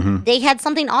 They had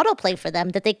something autoplay for them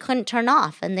that they couldn't turn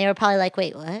off, and they were probably like,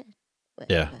 "Wait, what?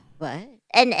 What?"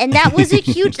 And that was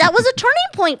that was a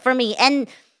turning point for me. And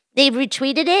they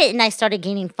retweeted it, and I started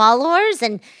gaining followers,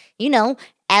 and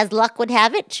as luck would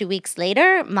have it, 2 weeks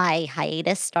later, my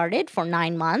hiatus started for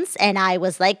 9 months, and I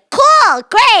was like, cool,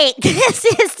 great. This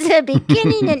is the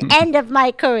beginning and end of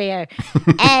my career.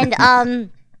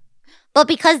 And, but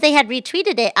because they had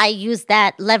retweeted it, I used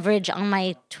that leverage on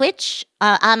my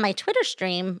on my Twitter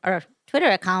stream or Twitter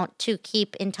account to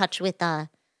keep in touch with the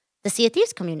Sea of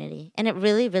Thieves community. And it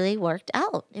really, really worked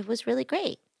out. It was really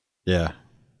great. Yeah.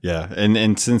 Yeah,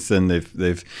 and since then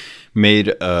they've made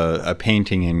a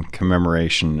painting in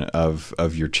commemoration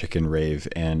of your chicken rave,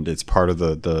 and it's part of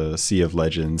the Sea of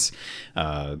Legends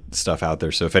stuff out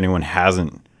there. So if anyone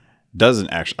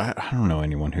doesn't actually, I don't know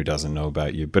anyone who doesn't know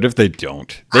about you, but if they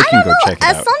don't, they can go check it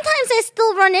out. Sometimes I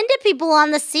still run into people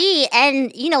on the sea,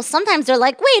 and sometimes they're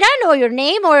like, "Wait, I know your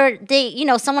name," or they,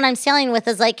 someone I'm sailing with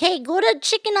is like, "Hey, go to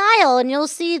Chicken Isle, and you'll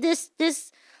see this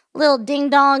little ding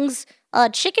dongs."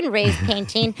 Chicken rave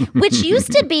painting, which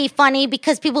used to be funny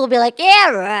because people would be like,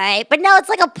 yeah, right. But now it's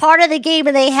like a part of the game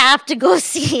and they have to go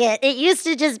see it. It used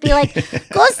to just be like,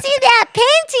 go see that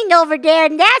painting over there,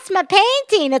 and that's my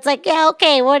painting. It's like, yeah,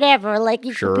 okay, whatever. Like,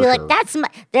 you could be like,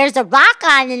 there's a rock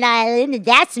on an island, and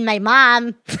that's my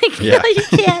mom. Like, you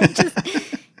can't just,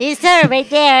 it's her right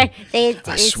there.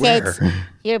 I swear.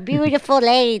 You're a beautiful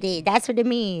lady. That's what it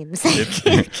means.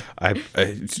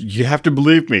 You have to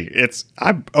believe me.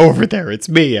 I'm over there. It's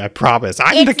me. I promise.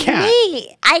 I'm the cat. It's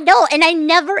me. I know. And I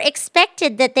never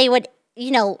expected that they would,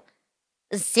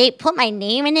 put my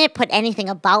name in it, put anything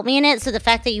about me in it. So the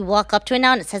fact that you walk up to it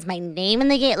now and it says my name in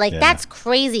the game, that's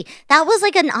crazy. That was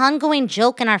like an ongoing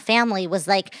joke in our family, was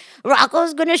like,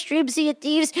 Rocco's going to stream Sea of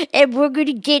Thieves and we're going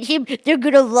to get him. They're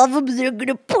going to love him. They're going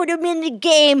to put him in the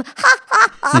game. Ha,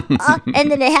 ha, ha, ha. And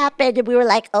then it happened and we were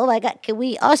like, oh my God, can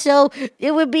we also,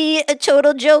 it would be a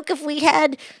total joke if we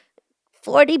had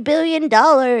 $40 billion.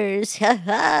 When's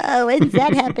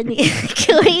that happening?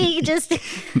 Can we just,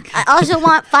 I also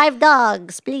want 5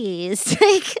 dogs, please.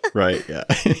 Right, yeah.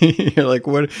 You're like,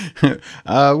 what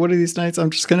are these nights? I'm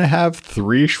just going to have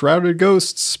 3 shrouded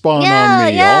ghosts spawn on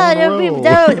me all in a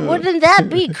row. Wouldn't that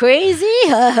be crazy?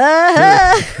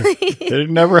 It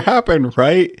never happened,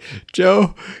 right,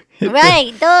 Joe?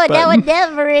 Right, no, that would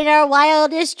never in our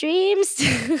wildest dreams.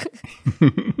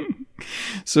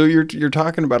 So you're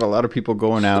talking about a lot of people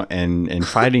going out and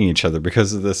fighting each other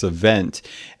because of this event,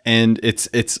 and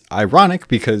it's ironic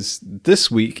because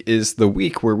this week is the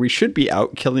week where we should be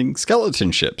out killing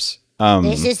skeleton ships.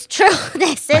 This is true.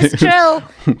 This is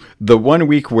true. The 1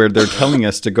 week where they're telling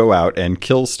us to go out and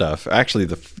kill stuff, actually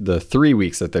the 3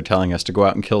 weeks that they're telling us to go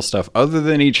out and kill stuff other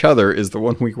than each other, is the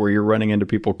 1 week where you're running into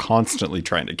people constantly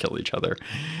trying to kill each other.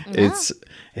 Yeah.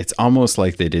 It's almost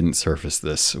like they didn't surface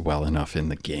this well enough in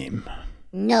the game.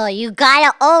 No, you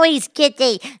gotta always get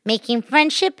making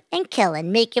friendship and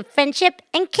killing, making friendship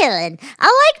and killing.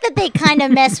 I like that they kind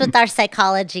of mess with our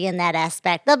psychology in that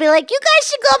aspect. They'll be like, you guys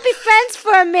should go be friends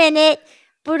for a minute,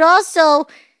 but also,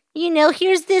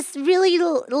 here's this really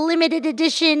limited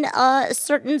edition,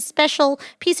 certain special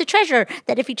piece of treasure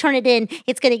that if you turn it in,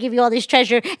 it's going to give you all this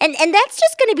treasure. And that's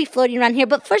just going to be floating around here.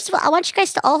 But first of all, I want you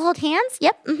guys to all hold hands.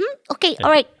 Yep. Mm-hmm. Okay. All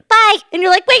right. bye. And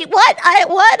you're like, wait, what?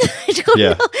 What? I don't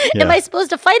Yeah, know. yeah. Am I supposed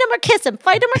to fight him or kiss him?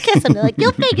 Fight him or kiss him? They're like,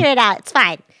 you'll figure it out. It's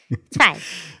fine. It's fine.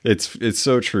 It's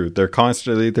so true.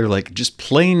 They're like, just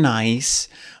play nice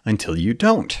until you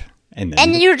don't. And then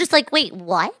And you're just like, wait,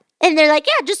 what? And they're like,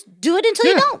 yeah, just do it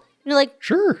until you Yeah. don't. And you're like,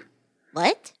 sure.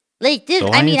 what? Like, dude, The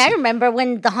I mean, I Lions- remember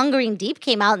when The Hungering Deep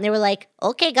came out and they were like,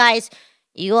 okay, guys,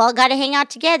 you all got to hang out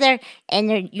together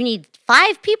and you need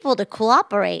 5 people to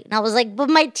cooperate. And I was like, but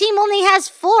my team only has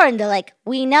 4. And they're like,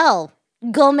 we know.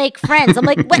 Go make friends. I'm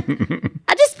like, what?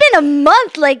 I just spent a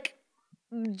month, like,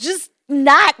 just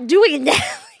not doing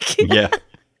that. Yeah.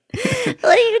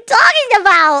 What are you talking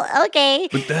about? Okay.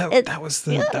 But that was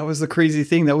the crazy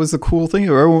thing. That was the cool thing.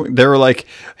 They were like,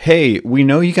 "Hey, we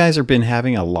know you guys have been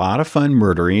having a lot of fun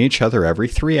murdering each other every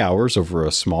 3 hours over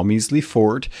a small measly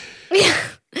fort.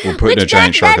 We're putting a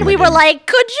giant shark in then the we were game." like,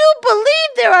 could you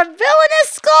believe there are villainous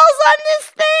skulls on this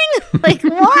thing? Like,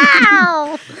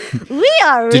 wow, we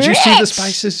are Did you see the rich.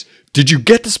 spices? Did you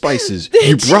get the spices?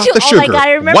 You brought the Oh sugar. my God,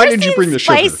 I remember Why did you seeing bring the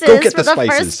sugar? spices Go get for the the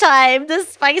spices. first time. The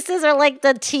spices are like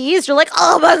the teas. You're like,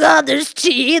 oh my God, there's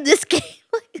tea in this game.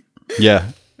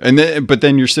 Yeah. But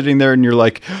then you're sitting there and you're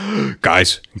like,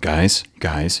 guys, you're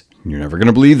never going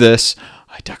to believe this.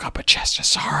 I dug up a chest of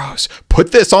sorrows.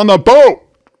 Put this on the boat.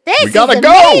 This We gotta is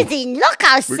go. amazing. Look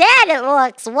how sad it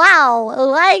looks. Wow.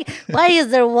 Why is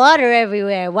there water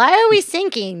everywhere? Why are we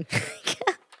sinking?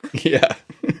 Yeah.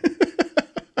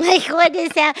 Like, what is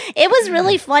that? It was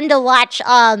really fun to watch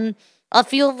a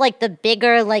few of like the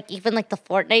bigger, like even like the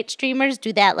Fortnite streamers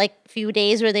do that like few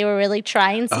days where they were really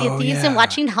trying Sea of Oh, Thieves yeah. and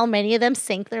watching how many of them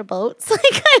sink their boats. Like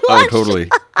I Oh, watched totally.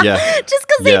 Yeah. just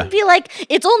because Yeah. they'd be like,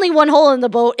 it's only one hole in the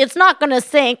boat, it's not gonna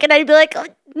sink, and I'd be like,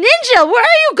 Ninja, where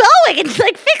are you going? And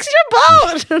like, fix your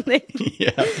boat.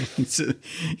 Yeah.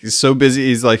 He's so busy.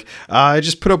 He's like, I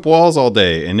just put up walls all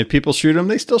day. And if people shoot him,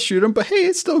 they still shoot him. But hey,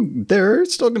 it's still there.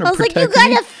 It's still going I to was like, protect you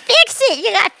me. gotta fix it.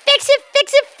 You gotta fix it,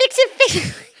 fix it, fix it, fix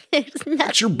it. It's not-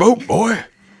 That's your boat, boy.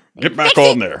 Get back Fix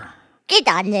on it. there. Get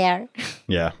on there.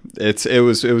 Yeah, it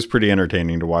was pretty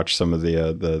entertaining to watch some of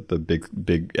the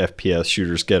big FPS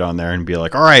shooters get on there and be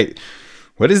like, all right,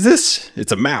 what is this?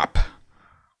 It's a map.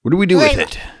 What do we do with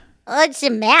it? Oh, it's a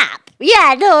map.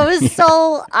 Yeah, no, it was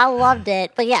so, I loved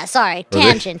it. But yeah, sorry,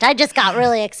 tangent. I just got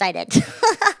really excited.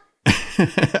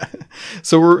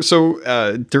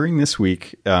 So during this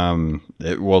week,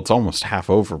 it's almost half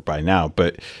over by now,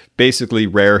 but basically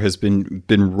Rare has been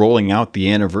rolling out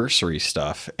the anniversary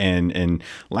stuff, and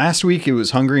last week it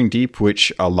was Hungering Deep,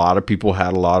 which a lot of people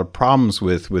had a lot of problems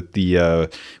with the I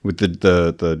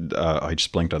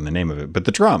just blanked on the name of it, but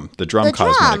the drum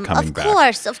cosmetic coming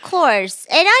back. Of course.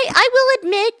 And I will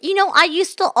admit, I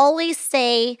used to always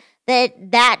say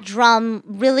that drum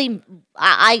really,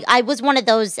 I was one of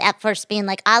those at first being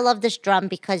like, I love this drum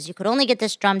because you could only get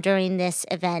this drum during this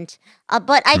event.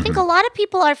 But I think a lot of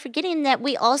people are forgetting that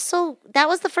that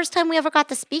was the first time we ever got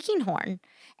the speaking horn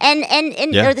and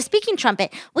Yeah. or the speaking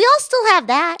trumpet. We all still have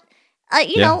that.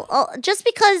 Just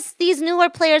because these newer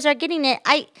players are getting it,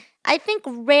 I think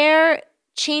Rare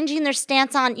changing their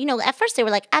stance on, at first they were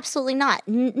like, absolutely not.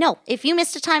 No, if you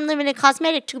missed a time limited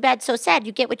cosmetic, too bad, so sad.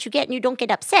 You get what you get and you don't get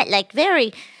upset. Like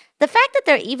the fact that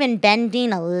they're even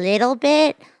bending a little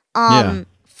bit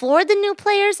for the new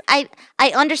players, I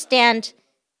understand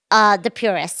the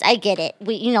purists. I get it.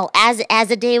 We,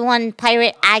 as a day one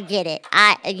pirate, I get it.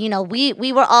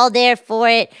 We were all there for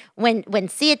it when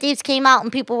Sea of Thieves came out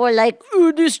and people were like,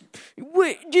 oh, this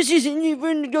isn't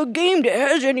even a game that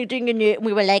has anything in it. And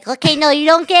we were like, okay, no, you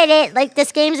don't get it. Like,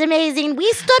 this game's amazing.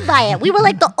 We stood by it. We were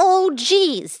like the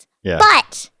OGs. Yeah.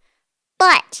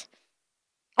 But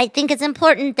I think it's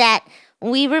important that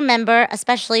we remember,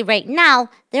 especially right now,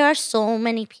 there are so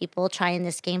many people trying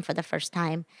this game for the first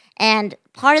time. And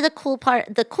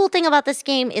the cool thing about this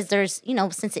game is there's,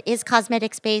 since it is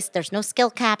cosmetics based, there's no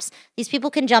skill caps. These people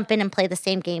can jump in and play the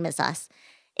same game as us.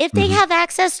 If they have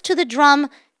access to the drum,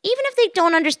 even if they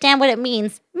don't understand what it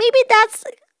means, maybe that's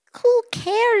who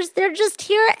cares? They're just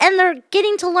here and they're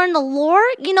getting to learn the lore.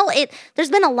 There's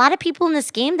been a lot of people in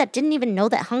this game that didn't even know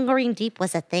that Hungering Deep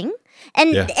was a thing.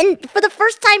 And for the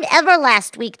first time ever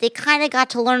last week, they kind of got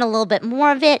to learn a little bit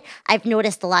more of it. I've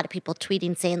noticed a lot of people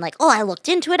tweeting saying like, oh, I looked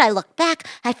into it. I looked back.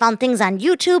 I found things on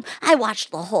YouTube. I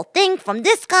watched the whole thing from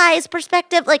this guy's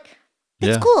perspective. Like,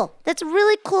 it's cool. That's a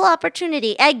really cool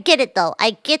opportunity. I get it, though.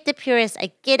 I get the purists.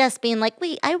 I get us being like,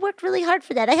 wait, I worked really hard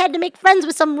for that. I had to make friends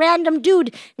with some random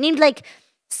dude named, like,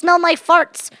 smell my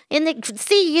farts in the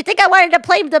sea. You think I wanted to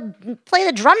play the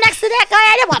drum next to that guy?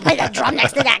 I didn't want to play the drum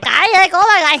next to that guy. Like, oh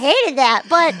my God, I hated that.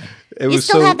 But you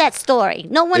still have that story.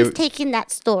 No one's taking that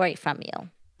story from you.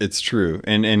 It's true,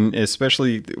 and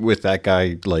especially with that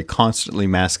guy like constantly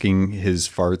masking his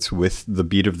farts with the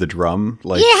beat of the drum,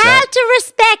 like You that. have to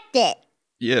respect it.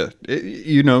 Yeah,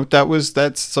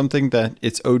 that's something that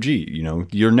it's OG.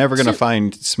 You're never gonna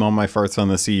find "Smell My Farts on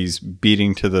the Seas"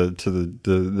 beating to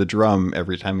the drum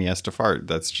every time he has to fart.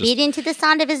 That's just Beating to the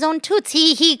sound of his own toots.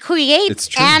 He creates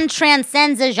and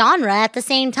transcends a genre at the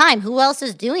same time. Who else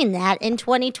is doing that in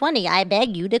 2020? I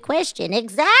beg you to question.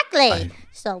 Exactly.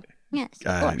 Yes,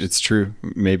 of course. It's true.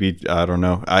 Maybe I don't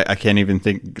know. I can't even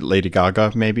think. Lady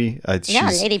Gaga, maybe.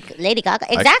 Lady Gaga.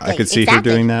 Exactly. I could see her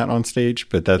doing that on stage,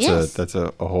 but that's Yes.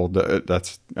 a whole.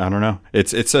 That's I don't know.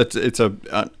 It's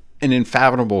an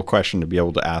unfathomable question to be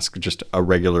able to ask just a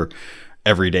regular,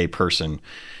 everyday person.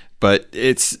 But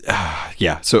it's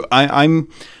yeah. So I'm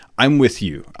with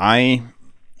you. I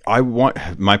want.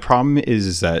 My problem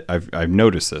is that I've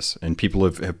noticed this, and people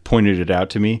have pointed it out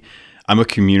to me. I'm a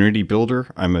community builder.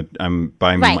 My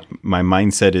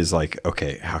mindset is like,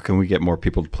 okay, how can we get more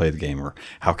people to play the game, or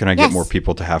how can I get more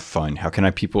people to have fun? How can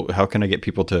I get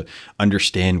people to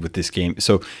understand with this game?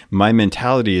 So my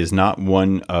mentality is not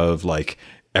one of like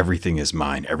everything is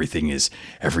mine. Everything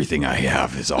I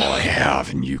have is all I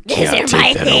have, and you can't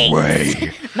take that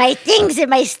away. My things and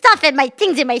my stuff and my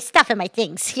things and my stuff and my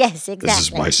things. Yes, exactly. This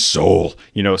is my soul.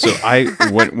 So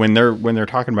when they're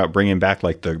talking about bringing back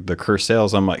like the curse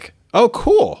sales, I'm like, oh,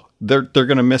 cool. They're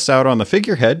going to miss out on the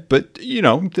figurehead, but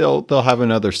they'll have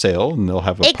another sale and they'll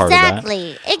have a part of that.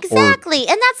 Exactly.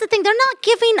 And that's the thing. They're not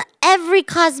giving every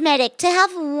cosmetic. To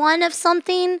have one of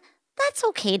something, that's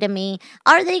okay to me.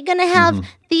 Are they going to have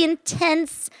the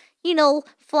intense,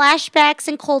 flashbacks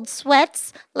and cold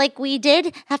sweats like we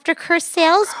did after Curse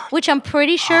Sales, which I'm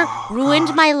pretty sure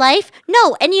ruined my life?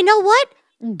 No. And you know what?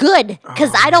 Good.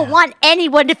 Because I don't want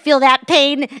anyone to feel that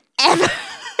pain ever.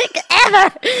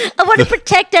 Ever. I want to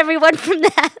protect everyone from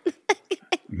that.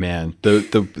 Man,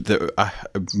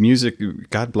 the music.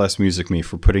 God bless Music Me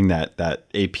for putting that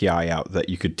API out that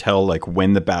you could tell like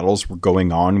when the battles were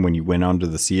going on when you went onto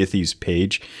the Sea of Thieves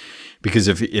page, because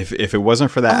if it wasn't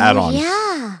for that add-on,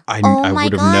 I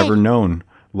would have never known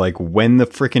like when the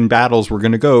freaking battles were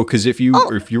going to go. Because if you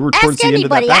were towards the end of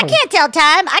that battle, I can't tell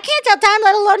time,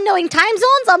 let alone knowing time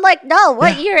zones. I'm like, no,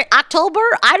 what year? October?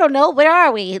 I don't know. Where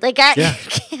are we? Like, I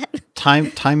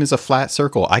can't. Time is a flat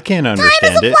circle. I can't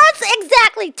understand it.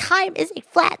 Exactly. Time is a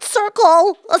flat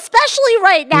circle, especially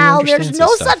right now. There's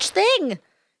no such thing.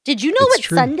 Did you know it's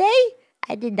Sunday?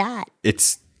 I did not.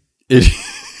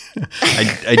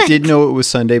 I did know it was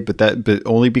Sunday, but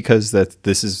only because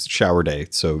this is shower day.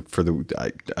 So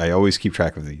I always keep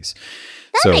track of these.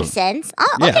 That makes sense.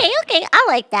 Oh, yeah. Okay. I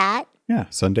like that. Yeah,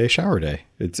 Sunday shower day.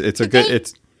 It's yeah.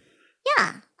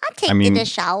 I take the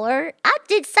shower. I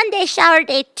did Sunday shower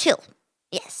day too.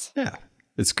 Yes. Yeah.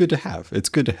 It's good to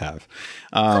have.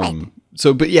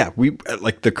 So, but yeah, we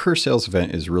like the Curse Sales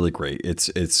event is really great.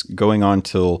 It's going on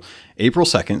till April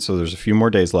 2nd, so there's a few more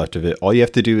days left of it. All you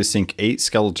have to do is sink 8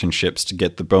 skeleton ships to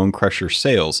get the Bone Crusher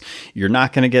sales. You're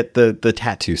not going to get the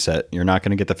tattoo set. You're not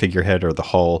going to get the figurehead or the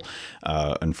hull,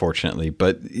 unfortunately.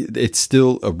 But it's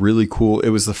still a really cool. It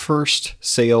was the first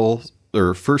sale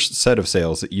or first set of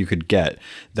sales that you could get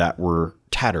that were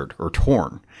tattered or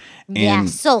torn. And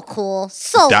so cool.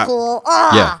 Cool.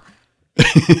 Oh. Yeah.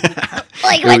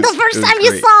 Like the first time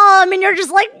you saw him and you're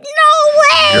just like, no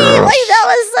way. Yes. Like that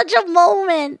was such a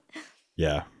moment.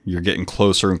 Yeah. You're getting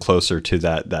closer and closer to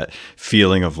that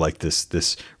feeling of like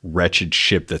this wretched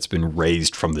ship that's been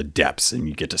raised from the depths, and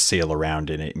you get to sail around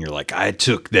in it, and you're like, I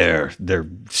took their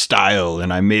style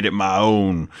and I made it my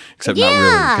own. Except not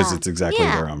really, because it's exactly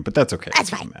their own. But that's okay.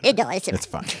 That's fine. It's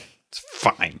fine. It's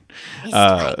fine.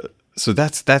 So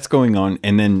that's going on,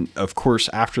 and then of course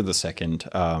after the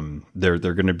 2nd, they're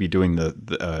going to be doing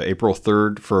the April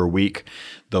 3rd for a week.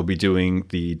 They'll be doing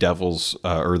the Devils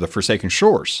or the Forsaken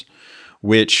Shores,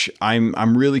 which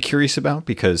I'm really curious about,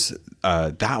 because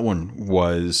that one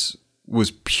was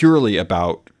purely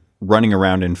about running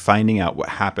around and finding out what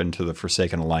happened to the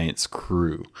Forsaken Alliance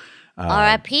crew.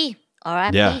 R.I.P.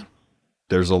 Yeah.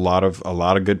 There's a lot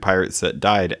of good pirates that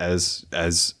died as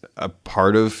a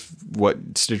part of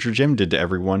what Stitcher Jim did to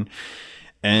everyone.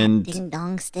 And ding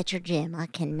dong, Stitcher Jim.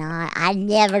 I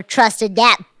never trusted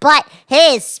that, but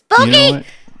he's spooky.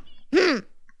 You know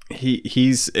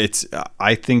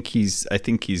I think he's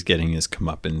getting his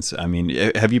comeuppance. I mean,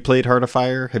 have you played Heart of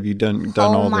Fire? Have you done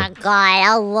all Oh my God,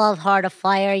 I love Heart of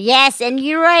Fire. Yes, and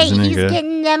you're right. He's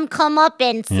getting them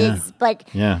comeuppances, but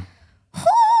yeah.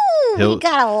 We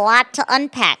got a lot to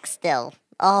unpack still.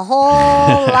 A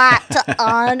whole lot to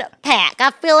unpack.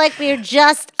 I feel like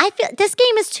this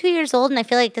game is 2 years old, and I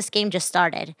feel like this game just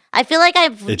started. I feel like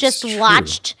I've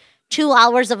watched 2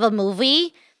 hours of a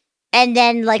movie, and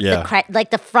then like Yeah.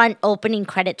 the front opening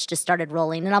credits just started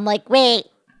rolling, and I'm like, wait,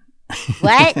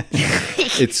 what?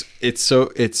 It's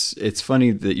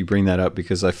funny that you bring that up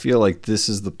because I feel like this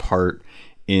is the part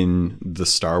in the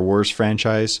Star Wars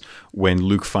franchise when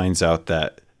Luke finds out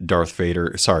that Darth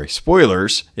Vader, sorry,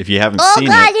 spoilers if you haven't Oh seen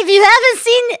God! it. If you haven't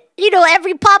seen,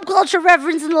 every pop culture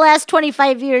reference in the last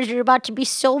 25 years, you're about to be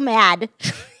so mad.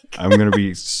 I'm going to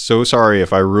be so sorry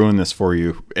if I ruin this for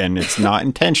you, and it's not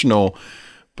intentional,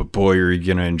 but boy, are you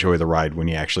going to enjoy the ride when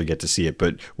you actually get to see it.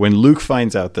 But when Luke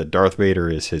finds out that Darth Vader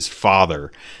is his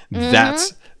father,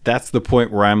 that's the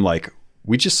point where I'm like,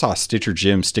 we just saw Stitcher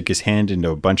Jim stick his hand into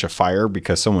a bunch of fire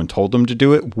because someone told him to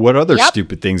do it. What other Yep.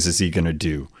 stupid things is he going to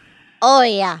do? Oh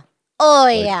yeah. Oh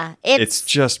yeah. It's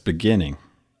just beginning.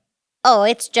 Oh,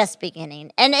 it's just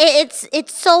beginning, and it's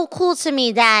so cool to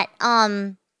me that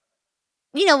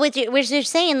with you're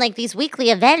saying like these weekly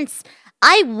events.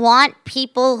 I want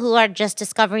people who are just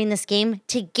discovering this game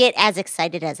to get as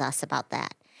excited as us about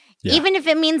that, Yeah. even if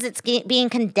it means it's being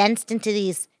condensed into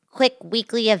these quick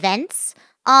weekly events.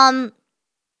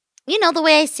 The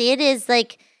way I see it is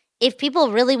like if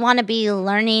people really want to be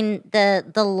learning the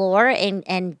lore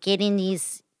and getting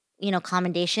these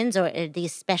commendations or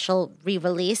these special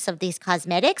re-release of these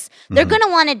cosmetics, they're going to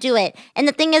want to do it. And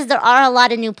the thing is, there are a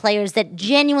lot of new players that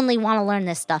genuinely want to learn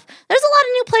this stuff. There's a lot of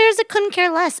new players that couldn't care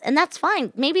less, and that's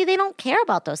fine. Maybe they don't care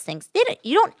about those things.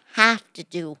 You don't have to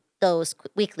do those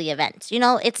weekly events.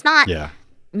 It's not Yeah.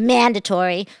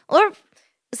 mandatory. Or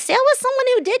sail with someone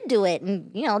who did do it, and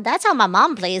that's how my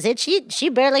mom plays it. She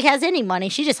barely has any money.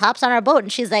 She just hops on our boat and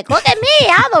she's like, "Look at me,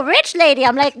 I'm a rich lady."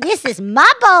 I'm like, "This is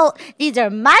my boat. These are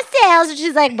my sails." And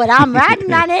she's like, "But I'm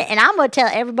riding on it, and I'm gonna tell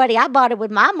everybody I bought it with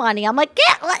my money." I'm like,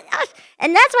 "Yeah,"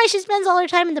 and that's why she spends all her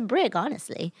time in the brig.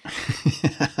 Honestly,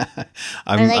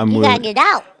 I'm you gotta get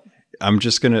out. I'm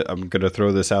gonna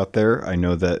throw this out there. I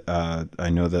know that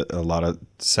a lot of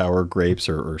sour grapes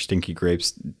or stinky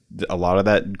grapes, a lot of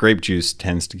that grape juice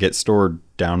tends to get stored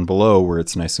down below where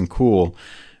it's nice and cool.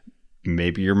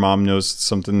 Maybe your mom knows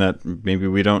something that maybe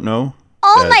we don't know.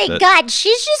 Oh my God,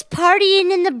 she's just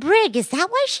partying in the brig. Is that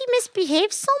why she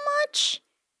misbehaves so much?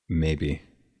 Maybe.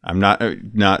 I'm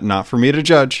not for me to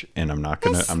judge, and I'm not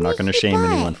gonna shame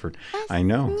anyone for. I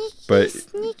know, but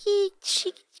sneaky.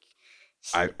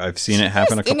 I've seen it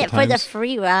happen a couple in it times. for the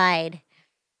free ride.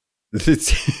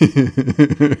 It's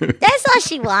That's all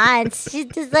she wants. She's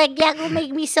just like, "Yeah, go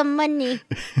make me some money.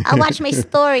 I'll watch my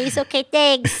stories." Okay,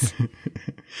 thanks.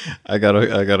 I got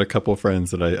a couple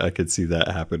friends that I could see that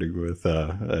happening with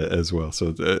as well.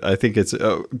 So I think it's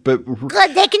but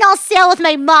Good, they can all sail with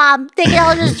my mom. They can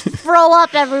all just throw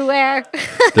up everywhere.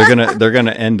 they're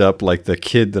gonna end up like the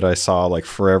kid that I saw like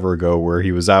forever ago, where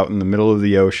he was out in the middle of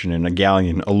the ocean in a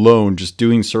galleon alone, just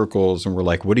doing circles, and we're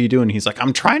like, "What are you doing?" He's like,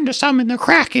 "I'm trying to summon the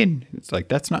Kraken." It's like,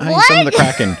 that's not how you summon the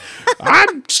Kraken.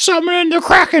 I'm summoning the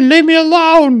Kraken. Leave me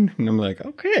alone. And I'm like,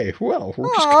 okay, well, we're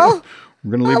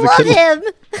gonna leave I the love kid. him.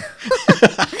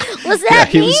 Was that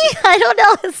he me? was- I don't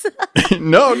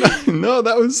know. No.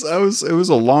 That was it was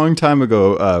a long time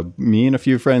ago. Me and a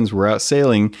few friends were out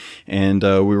sailing, and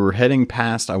we were heading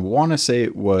past. I want to say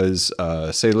it was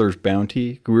Sailor's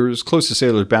Bounty. We were as close to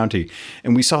Sailor's Bounty,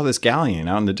 and we saw this galleon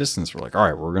out in the distance. We're like, all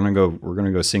right, we're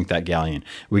gonna go sink that galleon.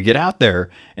 We get out there,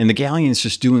 and the galleon's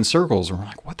just doing circles, and we're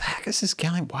like, what the heck is this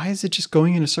galleon? Why is it just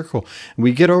going in a circle? And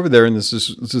we get over there, and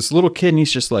this little kid, and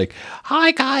he's just like,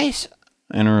 "Hi guys."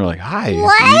 And we're like, "Hi,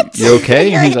 What? you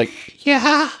okay?" And he's like,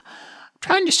 "Yeah, I'm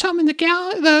trying to summon the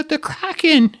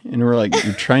Kraken." And we're like,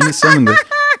 "You're trying to summon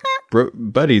the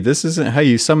buddy? This isn't how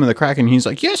you summon the Kraken." He's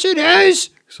like, "Yes, it is."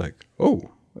 He's like, "Oh,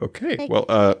 okay.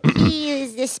 Well, He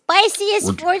is the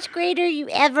spiciest fourth grader you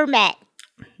ever met.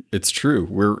 it's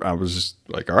true. I was just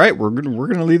like, all right, we're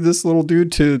gonna leave this little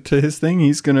dude to his thing.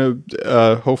 He's gonna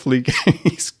hopefully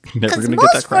he's never Because gonna get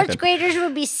that most Kraken." fourth graders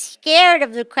would be scared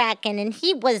of the Kraken, and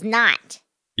he was not.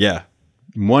 Yeah.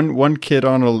 One kid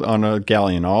on a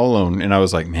galleon all alone, and I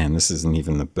was like, man, this isn't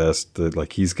even the best.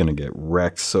 Like, he's gonna get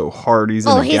wrecked so hard. He's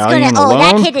in a galleon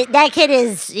alone. That kid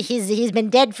is he's been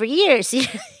dead for years.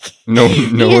 No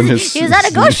one has. He was on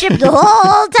a ghost ship the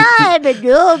whole time, and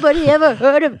nobody ever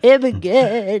heard of him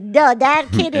again. No, that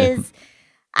kid is.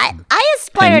 I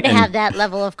aspire to have that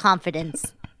level of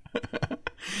confidence.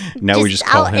 Now we just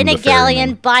call out him in the a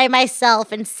galleon ferryman. by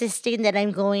myself, insisting that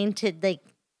I'm going to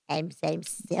I'm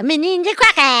summoning the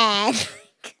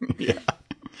Kraken.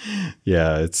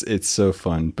 Yeah, it's so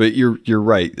fun. But you're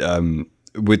right.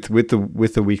 with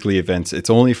the weekly events, it's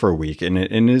only for a week, and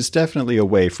it is definitely a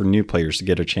way for new players to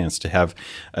get a chance to have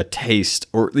a taste,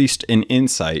 or at least an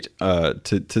insight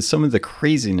to some of the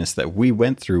craziness that we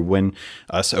went through when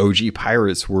us OG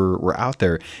pirates were out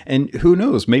there. And who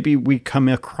knows, maybe we come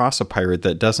across a pirate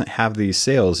that doesn't have these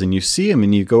sails, and you see him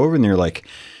and you go over and they're like,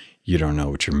 you don't know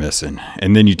what you're missing.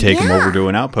 And then you take them over to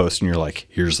an outpost and you're like,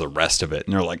 here's the rest of it.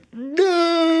 And they're like,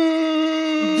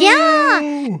 no. Yeah.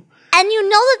 And you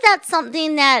know that's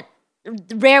something that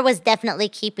Rare was definitely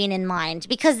keeping in mind,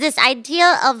 because this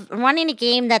idea of running a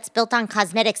game that's built on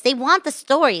cosmetics, they want the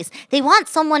stories. They want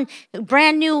someone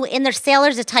brand new in their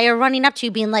sailor's attire running up to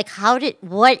you being like,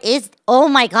 oh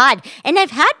my God. And I've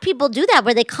had people do that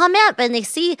where they come up and they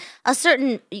see a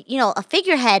certain, a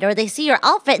figurehead, or they see your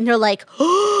outfit and they're like,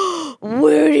 oh,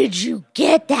 where did you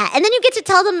get that? And then you get to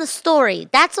tell them the story.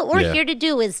 That's what we're here to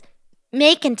do, is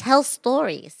make and tell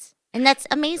stories. And that's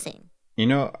amazing.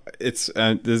 It's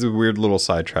this is a weird little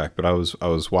sidetrack, but I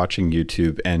was watching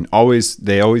YouTube, and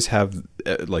they always have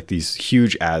like these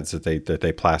huge ads that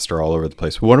they plaster all over the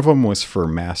place. One of them was for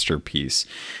Masterpiece,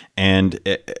 and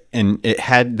they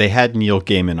had Neil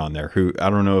Gaiman on there, who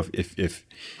I don't know if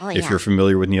you're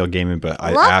familiar with Neil Gaiman, but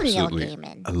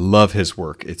I love his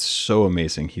work. It's so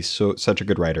amazing. He's such a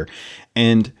good writer,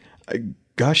 and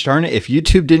gosh darn it, if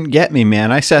YouTube didn't get me,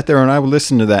 man, I sat there and I would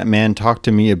listen to that man talk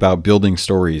to me about building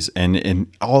stories, and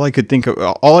all I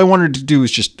wanted to do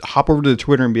was just hop over to the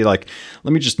Twitter and be like,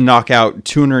 let me just knock out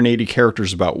 280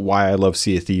 characters about why I love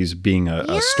Sea of Thieves being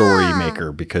a story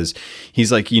maker, because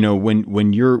he's like,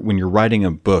 when you're writing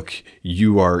a book,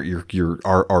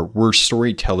 we're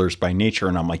storytellers by nature,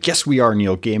 and I'm like, yes, we are,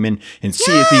 Neil Gaiman, and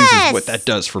Sea of Thieves is what that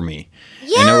does for me.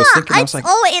 Yeah, and I was thinking,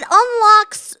 it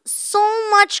unlocks so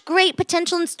much great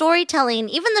potential in storytelling.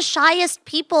 Even the shyest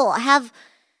people have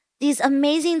these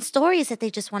amazing stories that they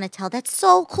just want to tell. That's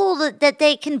so cool that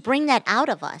they can bring that out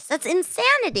of us. That's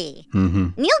insanity.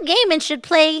 Mm-hmm. Neil Gaiman should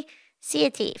play Sea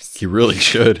of Thieves. He really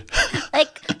should.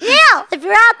 Like, Neil, if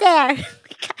you're out there,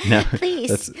 no,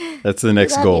 please. That's the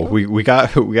next goal. We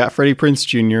got Freddie Prinze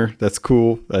Jr. That's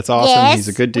cool. That's awesome. Yes, he's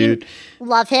a good dude.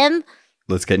 Love him.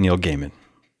 Let's get Neil Gaiman.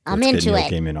 I'm into it. Let's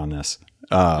get Neil Gaiman on this.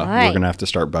 We're going to have to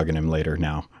start bugging him later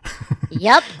now.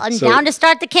 Yep. I'm down to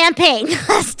start the campaign.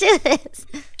 Let's do this.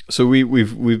 So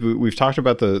we've talked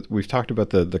about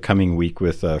the coming week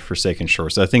with Forsaken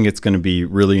Shores. I think it's going to be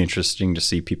really interesting to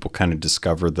see people kind of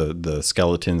discover the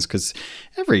skeletons, because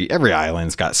every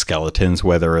island's got skeletons,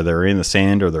 whether they're in the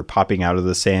sand or they're popping out of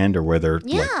the sand, or whether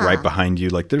like right behind you.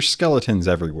 Like, there's skeletons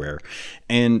everywhere.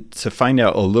 And to find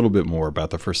out a little bit more about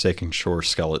the Forsaken Shores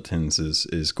skeletons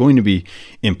is going to be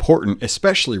important,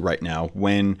 especially right now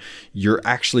when you're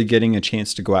actually getting a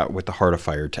chance to go out with the Heart of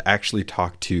Fire, to actually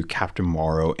talk to Captain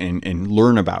Morrow and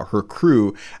learn about her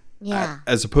crew,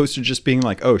 as opposed to just being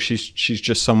like, oh, she's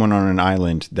just someone on an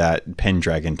island that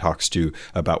Pendragon talks to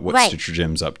about what Stitcher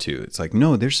Jim's up to. It's like,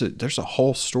 no, there's a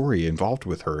whole story involved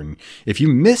with her, and if you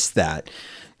miss that,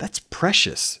 that's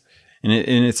precious. And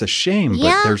it's a shame,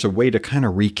 but there's a way to kind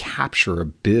of recapture a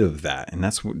bit of that, and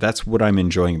that's what I'm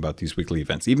enjoying about these weekly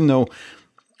events. Even though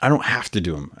I don't have to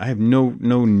do them, I have no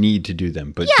need to do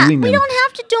them. But doing them, we don't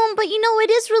have to do them. But it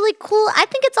is really cool. I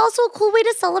think it's also a cool way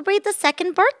to celebrate the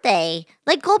second birthday.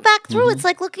 Like, go back through. It's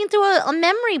like looking through a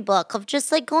memory book of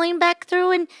just like going back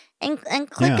through and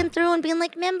clicking through and being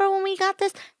like, remember when we got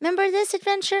this? Remember this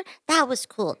adventure? That was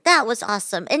cool. That was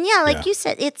awesome. And like you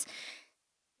said,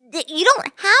 you don't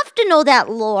have to know that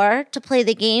lore to play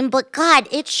the game, but God,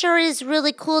 it sure is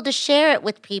really cool to share it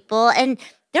with people. And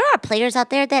there are players out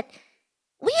there that,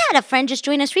 we had a friend just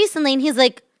join us recently, and he's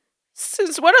like,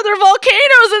 since when are there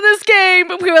volcanoes in this game?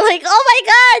 And we were like, oh my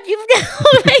God,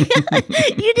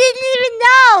 you didn't even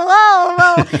know.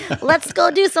 Whoa. Let's go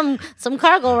do some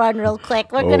cargo run real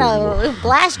quick. We're going to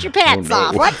blast your pants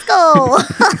off. Let's go.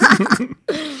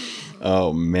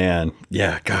 Oh man.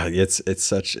 Yeah, God, it's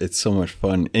so much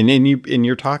fun. And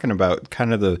you're talking about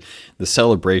kind of the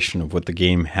celebration of what the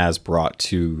game has brought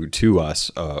to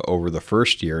us over the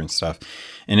first year and stuff.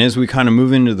 And as we kind of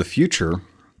move into the future,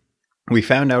 we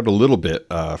found out a little bit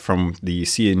from the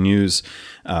SIA News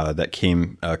that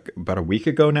came about a week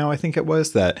ago now, I think it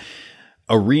was, that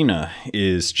Arena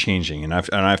is changing. And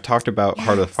I've talked about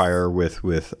Heart of Fire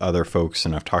with other folks,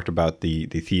 and I've talked about the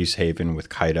Thieves Haven with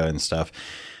Kaida and stuff.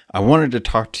 I wanted to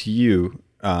talk to you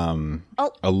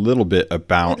a little bit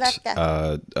about...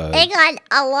 hang on,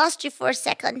 I lost you for a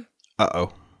second.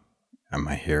 Uh-oh. Am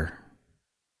I here?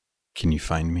 Can you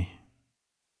find me?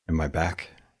 Am I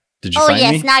back? Did you find me?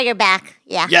 Oh, yes, now you're back.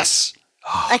 Yeah. Yes!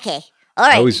 Okay, all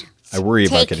right. I worry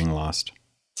about getting lost.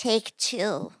 Take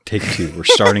two. Take two. We're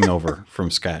starting over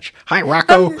from scratch. Hi,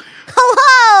 Rocco.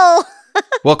 Hello.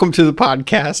 Welcome to the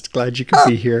podcast. Glad you could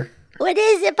be here. What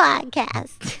is a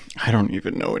podcast? I don't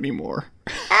even know anymore.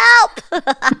 Help!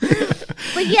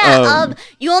 But yeah,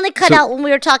 you only cut out when we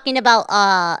were talking about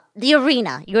the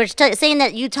arena. You were saying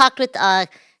that you talked with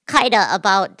Kaida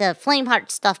about the Flameheart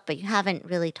stuff, but you haven't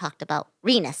really talked about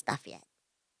arena stuff yet.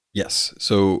 Yes.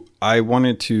 So I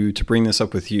wanted to bring this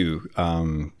up with you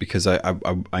because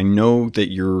I know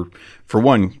that for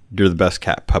one, you're the best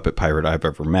cat puppet pirate I've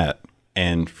ever met,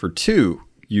 and for two,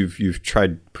 you've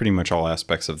tried pretty much all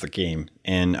aspects of the game,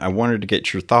 and I wanted to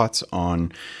get your thoughts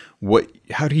on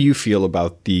how do you feel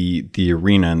about the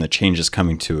arena and the changes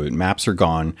coming to it? Maps are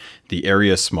gone, the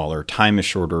area is smaller, time is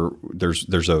shorter.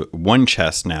 There's a one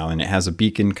chest now, and it has a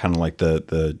beacon, kind of like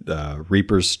the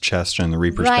Reaper's chest and the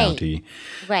Reaper's bounty.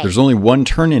 Right. There's only one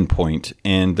turn-in point,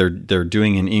 and they're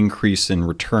doing an increase in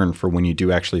return for when you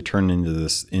do actually turn into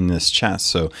this chest.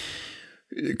 So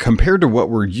compared to what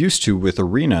we're used to with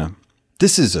arena,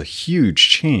 this is a huge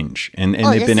change, and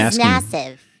they've been asking.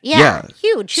 Massive. Yeah.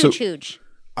 Huge.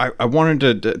 I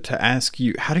wanted to ask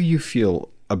you, how do you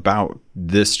feel about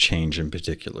this change in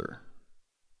particular?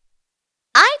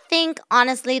 I think,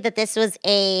 honestly, that this was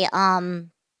I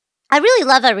really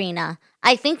love Arena.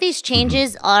 I think these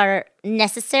changes are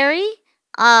necessary.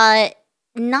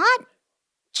 Not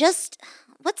just,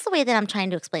 what's the way that I'm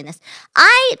trying to explain this?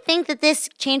 I think that this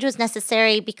change was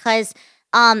necessary because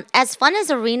as fun as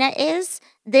Arena is,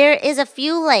 there is a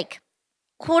few,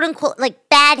 quote unquote,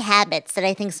 bad habits that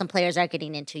I think some players are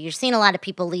getting into. You're seeing a lot of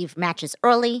people leave matches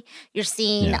early. You're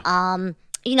seeing, a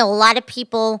lot of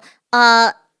people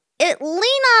lean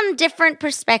on different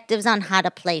perspectives on how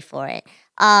to play for it.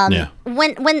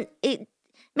 When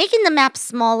making the map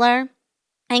smaller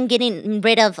and getting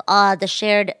rid of the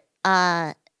shared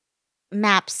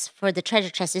maps for the treasure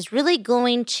chest is really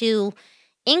going to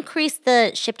increase the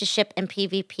ship-to-ship and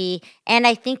PvP, and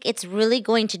I think it's really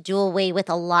going to do away with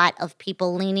a lot of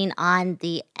people leaning on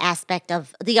the aspect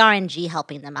of the RNG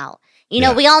helping them out. We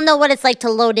all know what it's like to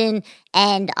load in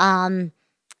and,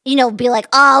 be like,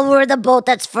 oh, we're the boat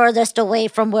that's furthest away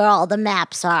from where all the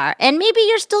maps are. And maybe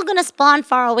you're still going to spawn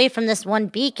far away from this one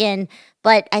beacon,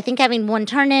 but I think having one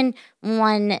turn-in,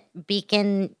 one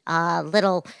beacon,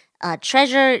 little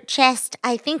treasure chest,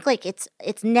 I think,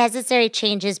 it's necessary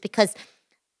changes because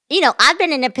I've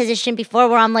been in a position before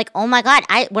where I'm like, oh my God,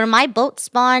 where my boat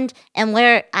spawned and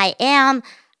where I am,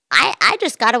 I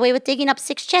just got away with digging up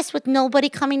 6 chests with nobody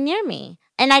coming near me.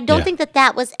 And I don't think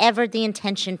that was ever the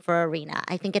intention for Arena.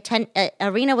 I think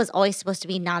Arena was always supposed to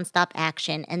be nonstop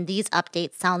action, and these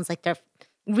updates sounds like they're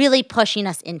really pushing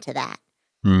us into that.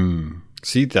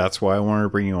 See, that's why I wanted to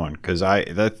bring you on, because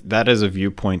that is a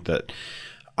viewpoint that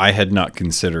I had not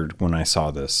considered when I saw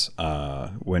this.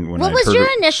 What was your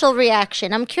initial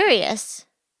reaction? I'm curious.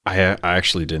 I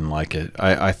actually didn't like it.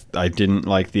 I didn't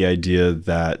like the idea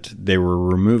that they were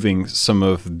removing some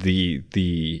of the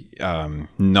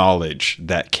knowledge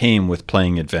that came with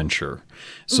playing adventure.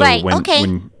 So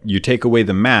when you take away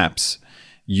the maps,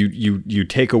 you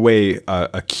take away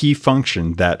a key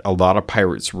function that a lot of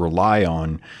pirates rely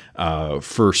on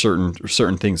for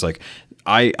certain things. Like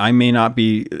I may not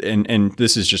be, and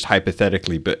this is just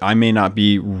hypothetically, but I may not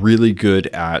be really good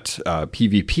at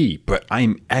PvP, but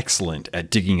I'm excellent at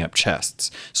digging up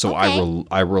chests. So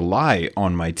I rely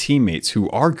on my teammates who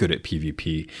are good at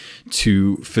PvP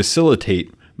to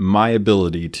facilitate my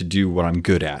ability to do what I'm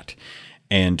good at.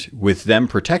 And with them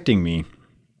protecting me,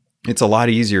 it's a lot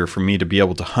easier for me to be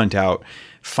able to hunt out,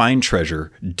 find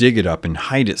treasure, dig it up, and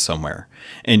hide it somewhere.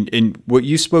 And what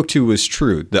you spoke to was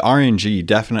true. The RNG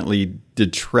definitely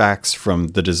detracts from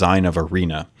the design of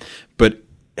Arena. But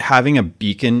having a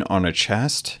beacon on a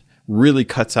chest really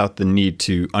cuts out the need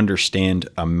to understand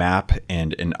a map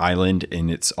and an island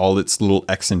and all its little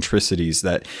eccentricities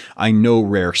that I know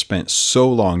Rare spent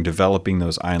so long developing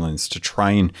those islands to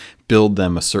try and build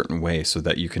them a certain way so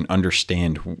that you can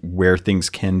understand where things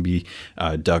can be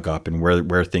dug up and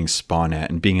where things spawn at,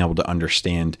 and being able to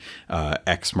understand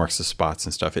X marks the spots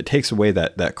and stuff. It takes away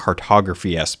that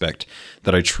cartography aspect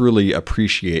that I truly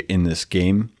appreciate in this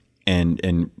game,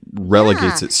 and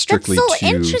relegates it strictly to. That's so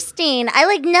interesting.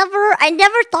 I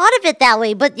never thought of it that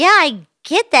way, but yeah, I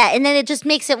get that. And then it just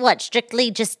makes it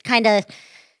strictly just kind of.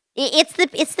 It's the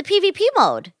PvP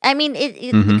mode. I mean,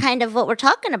 it's kind of what we're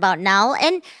talking about now.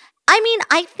 And I mean,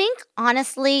 I think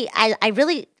honestly, I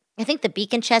think the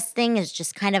beacon chest thing is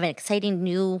just kind of an exciting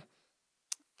new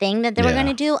thing that they were going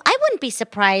to do. I wouldn't be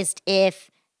surprised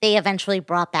if they eventually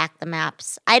brought back the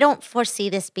maps. I don't foresee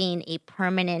this being a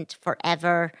permanent,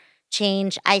 forever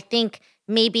change. I think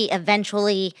maybe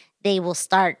eventually they will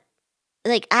start.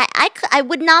 Like I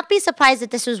would not be surprised if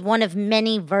this was one of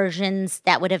many versions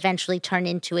that would eventually turn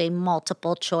into a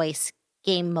multiple choice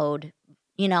game mode.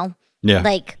 You know, Yeah.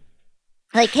 like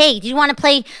hey, do you want to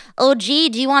play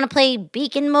OG? Do you want to play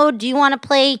beacon mode? Do you want to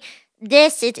play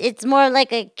this? It's more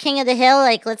like a King of the Hill.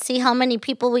 Like, let's see how many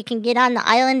people we can get on the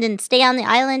island and stay on the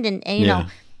island, and you know,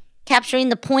 capturing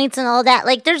the points and all that.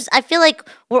 Like, I feel like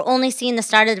we're only seeing the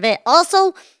start of it.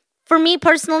 Also, for me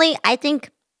personally, I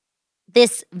think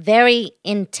this very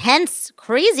intense,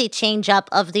 crazy change up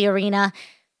of the arena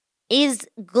is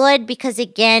good because,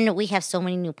 again, we have so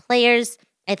many new players.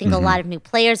 I think a lot of new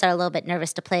players are a little bit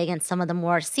nervous to play against some of the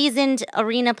more seasoned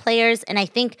arena players. And I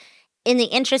think in the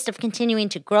interest of continuing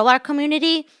to grow our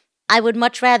community, I would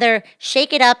much rather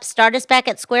shake it up, start us back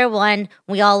at square one.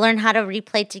 We all learn how to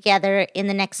replay together in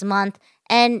the next month.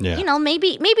 And, you know,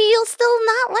 maybe you'll still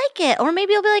not like it. Or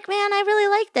maybe you'll be like, man, I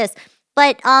really like this.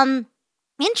 But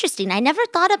interesting. I never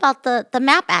thought about the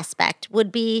map aspect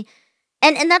would be,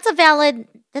 and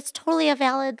that's totally a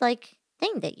valid, like,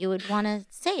 thing that you would want to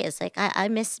say is like, I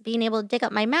miss being able to dig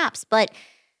up my maps. But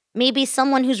maybe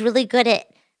someone who's really good at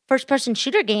first-person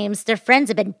shooter games, their friends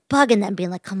have been bugging them,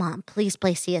 being like, come on, please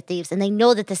play Sea of Thieves. And they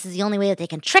know that this is the only way that they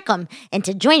can trick them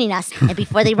into joining us. And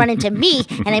before they run into me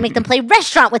and I make them play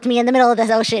restaurant with me in the middle of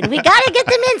the ocean, we got to get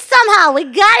them in somehow.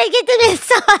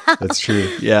 That's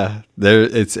true. Yeah.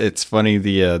 It's funny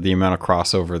the amount of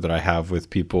crossover that I have with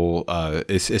people,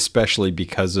 especially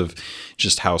because of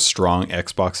just how strong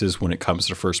Xbox is when it comes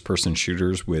to first-person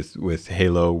shooters with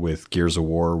Halo, with Gears of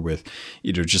War, with,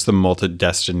 you know, just the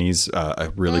Destinies,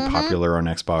 really popular on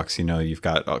Xbox. You know, you've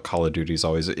got Call of Duty's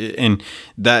always, and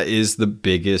that is the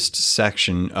biggest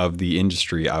section of the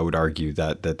industry. I would argue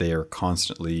that they are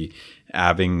constantly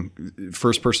having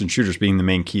first-person shooters being the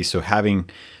main key. So having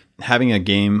a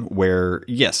game where,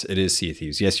 yes, it is Sea of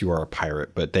Thieves. Yes, you are a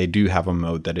pirate, but they do have a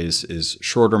mode that is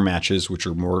shorter matches, which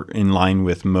are more in line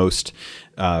with most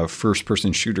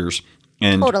first-person shooters,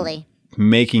 and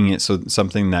making it so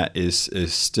something that is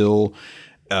still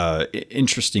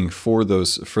interesting for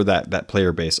that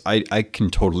player base. I can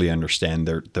totally understand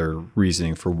their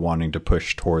reasoning for wanting to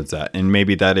push towards that, and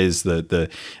maybe that is the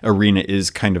arena is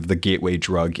kind of the gateway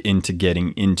drug into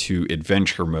getting into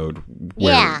adventure mode,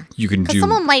 where you can do.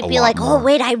 Someone might be like, more. "Oh,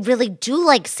 wait, I really do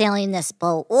like sailing this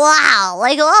boat. Wow,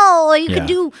 like you can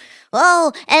do."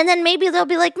 Oh, and then maybe they'll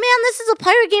be like, man, this is a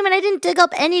pirate game and I didn't dig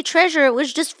up any treasure. It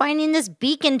was just finding this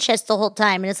beacon chest the whole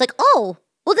time. And it's like, oh,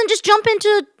 well then just jump in.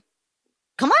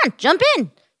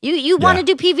 You want to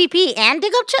do PvP and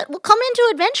dig up chest? Well, come into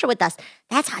adventure with us.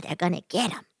 That's how they're going to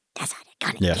get them. That's how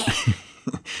they're going to get them.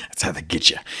 That's how they get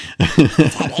you.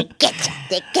 That's how they get you.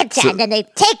 They get you and then they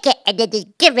take it and then they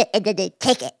give it and then they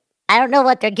take it. I don't know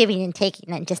what they're giving and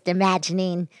taking. I'm just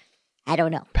imagining. I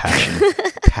don't know.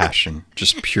 Passion,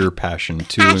 just pure passion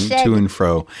to and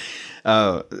fro.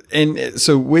 And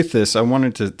so with this, I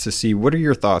wanted to see, what are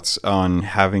your thoughts on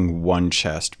having one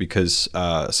chest? Because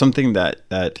something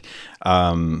that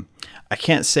I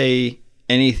can't say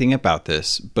anything about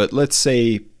this, but let's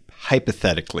say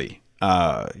hypothetically,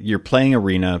 you're playing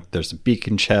Arena, there's a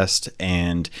beacon chest,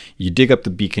 and you dig up the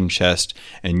beacon chest,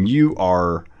 and you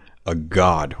are a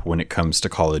god when it comes to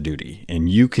Call of Duty, and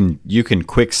you can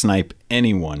quick snipe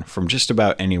anyone from just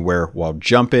about anywhere while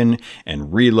jumping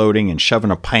and reloading and shoving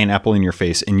a pineapple in your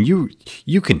face, and you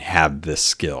can have this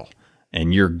skill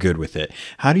and you're good with it.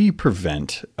 How do you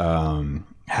prevent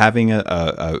having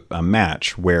a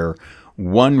match where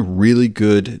one really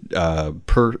good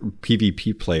per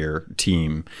PvP player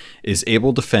team is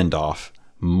able to fend off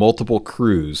multiple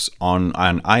crews on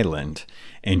an island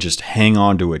and just hang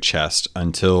on to a chest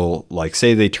until, like,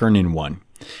 say they turn in one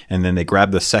and then they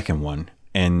grab the second one,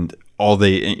 and all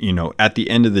they, you know, at the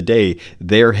end of the day,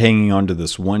 they're hanging onto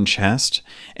this one chest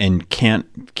and can't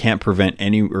prevent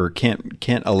any, or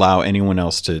can't allow anyone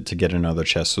else to get another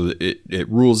chest. So it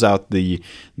rules out the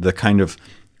kind of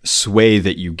sway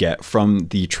that you get from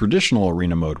the traditional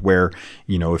arena mode, where,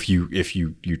 you know, if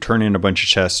you turn in a bunch of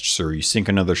chests or you sink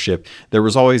another ship, there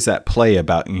was always that play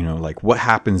about, you know, like, what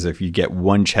happens if you get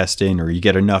one chest in, or you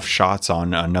get enough shots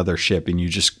on another ship and you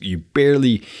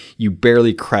barely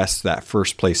crest that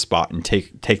first place spot and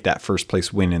take that first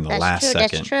place win in the last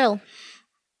second. That's true.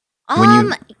 How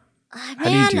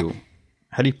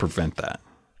do you prevent that?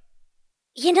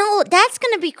 You know, that's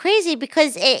going to be crazy,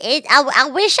 because I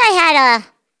wish I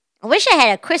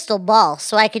had a crystal ball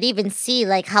so I could even see,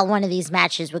 like, how one of these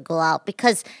matches would go out,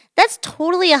 because that's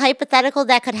totally a hypothetical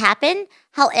that could happen.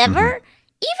 However,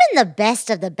 even the best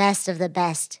of the best of the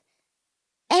best,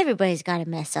 everybody's got to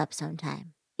mess up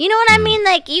sometime. You know what I mean?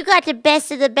 Like, you got the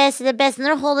best of the best of the best, and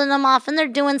they're holding them off and they're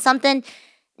doing something.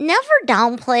 never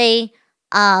downplay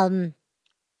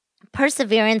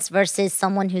perseverance versus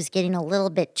someone who's getting a little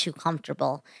bit too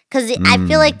comfortable. Because I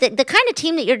feel like the kind of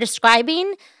team that you're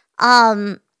describing,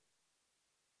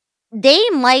 they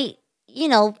might,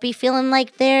 be feeling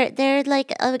like they're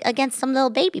like against some little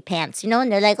baby pants, and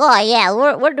they're like, oh yeah,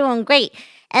 we're doing great,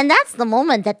 and that's the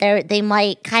moment that they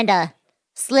might kind of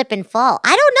slip and fall.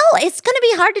 I don't know. It's gonna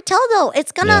be hard to tell though.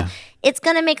 It's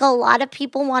gonna make a lot of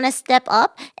people want to step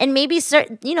up, and maybe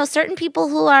certain people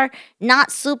who are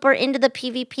not super into the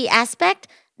PvP aspect,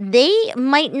 they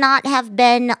might not have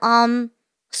been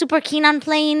super keen on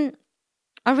playing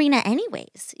arena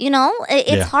anyways.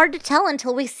 It's hard to tell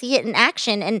until we see it in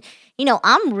action, and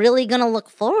I'm really gonna look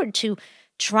forward to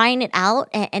trying it out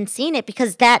and seeing it,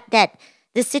 because that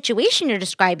the situation you're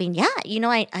describing,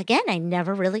 I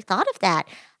never really thought of that.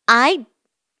 I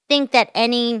think that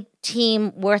any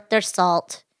team worth their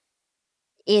salt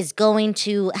is going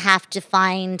to have to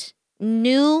find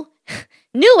new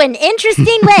and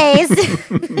interesting ways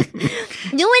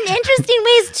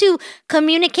to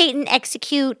communicate and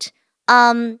execute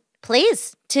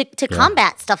plays to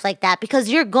combat stuff like that, because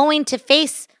you're going to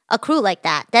face a crew like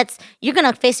that. You're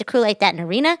going to face a crew like that in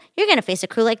arena. You're going to face a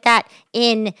crew like that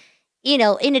in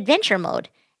adventure mode.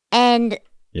 And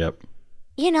it's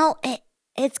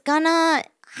gonna,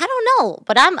 I don't know,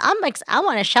 but I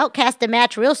want to shoutcast a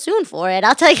match real soon for it.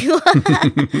 I'll tell you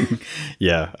what.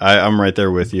 Yeah, I'm right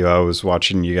there with you. I was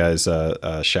watching you guys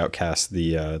shoutcast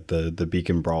the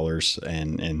Beacon Brawlers,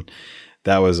 and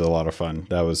that was a lot of fun.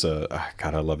 That was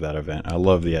God, I love that event. I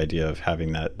love the idea of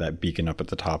having that beacon up at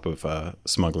the top of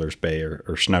Smuggler's Bay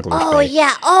or Snuggler's Bay.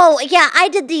 Oh yeah, I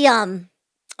did the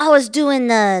I was doing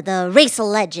the Race of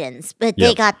Legends, but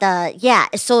they got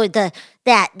so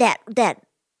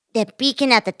that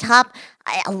beacon at the top,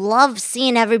 I love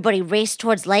seeing everybody race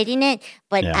towards lighting it,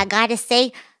 but I gotta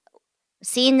say,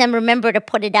 seeing them remember to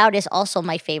put it out is also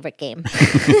my favorite game.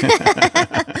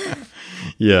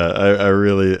 Yeah, I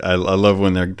love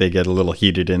when they get a little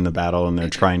heated in the battle and they're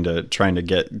trying to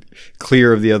get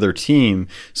clear of the other team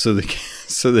so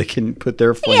they can put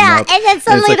their flame up. Yeah, and then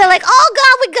suddenly they're like, "Oh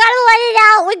God, we gotta let it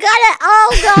out!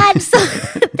 Oh God!" So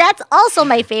that's also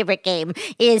my favorite game.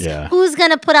 Is who's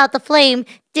gonna put out the flame?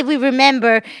 Did we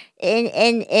remember?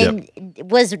 And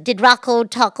did Rocco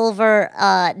talk over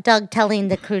Doug telling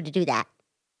the crew to do that?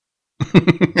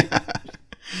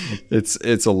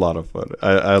 It's a lot of fun.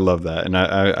 I love that, and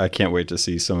I can't wait to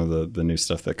see some of the new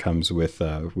stuff that comes with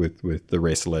the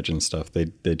Race of Legends stuff. They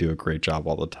do a great job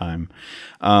all the time.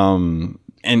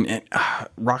 And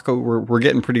Rocco, we're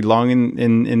getting pretty long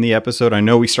in the episode. I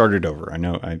know we started over. I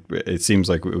know it seems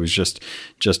like it was just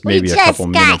maybe a couple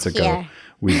minutes ago.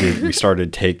 We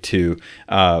started take 2,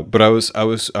 but I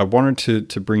wanted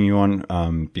to bring you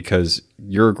on because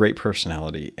you're a great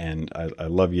personality and I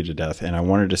love you to death, and I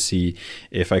wanted to see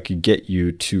if I could get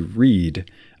you to read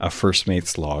a First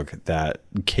Mates log that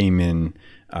came in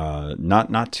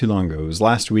not too long ago. It was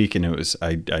last week, and it was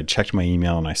I checked my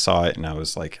email and I saw it, and I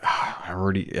was like,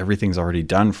 everything's already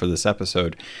done for this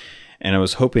episode. And I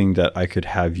was hoping that I could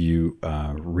have you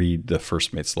read the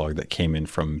First Mates log that came in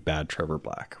from Bad Trevor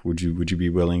Black. Would you be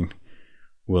willing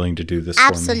to do this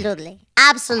Absolutely. for me?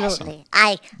 Absolutely.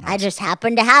 Awesome. I just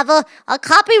happen to have a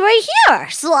copy right here.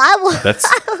 So I will. That's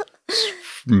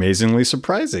amazingly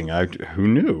surprising. Who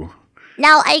knew?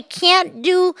 Now,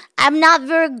 I'm not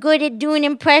very good at doing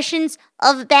impressions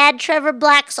of Bad Trevor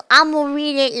Black, so I'm going to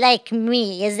read it like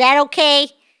me. Is that okay?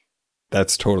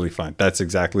 That's totally fine. That's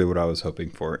exactly what I was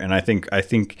hoping for. And I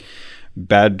think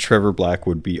Bad Trevor Black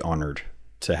would be honored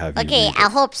to have you. Okay, I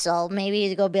hope so. Maybe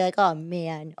he's going to be like, oh,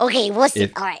 man. Okay, we'll see.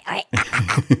 All right.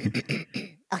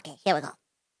 Okay, here we go.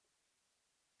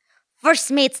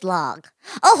 First Mate's log.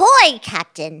 Ahoy,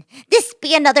 Captain! This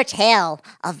be another tale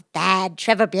of Bad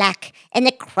Trevor Black and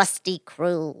the crusty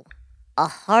crew. A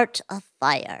heart of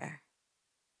fire.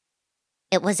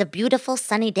 It was a beautiful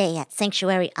sunny day at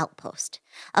Sanctuary Outpost.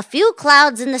 A few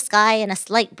clouds in the sky and a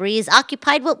slight breeze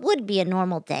occupied what would be a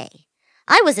normal day.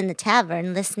 I was in the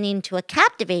tavern listening to a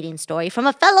captivating story from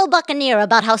a fellow buccaneer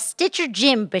about how Stitcher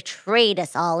Jim betrayed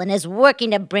us all and is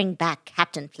working to bring back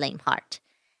Captain Flameheart.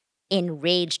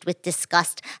 Enraged with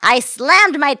disgust, I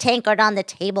slammed my tankard on the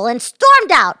table and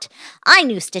stormed out. I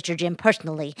knew Stitcher Jim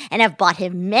personally and have bought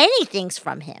him many things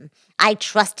from him. I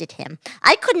trusted him.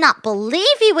 I could not believe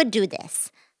he would do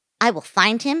this. I will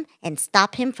find him and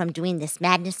stop him from doing this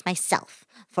madness myself.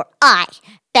 For I,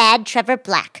 Bad Trevor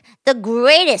Black, the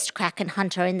greatest Kraken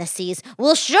hunter in the seas,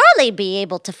 will surely be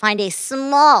able to find a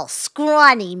small,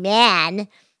 scrawny man.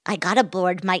 I got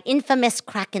aboard my infamous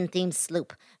Kraken-themed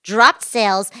sloop, dropped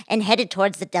sails, and headed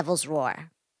towards the Devil's Roar.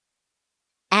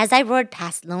 As I roared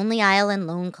past Lonely Isle and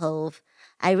Lone Cove,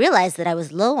 I realized that I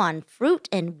was low on fruit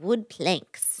and wood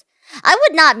planks. I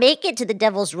would not make it to the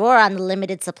Devil's Roar on the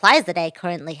limited supplies that I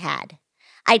currently had.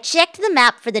 I checked the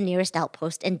map for the nearest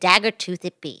outpost, and Daggertooth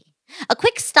it be. A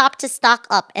quick stop to stock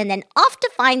up, and then off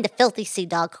to find the filthy sea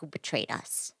dog who betrayed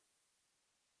us.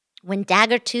 When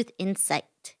Daggertooth in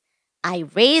sight, I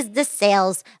raised the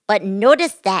sails, but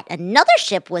noticed that another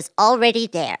ship was already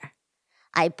there.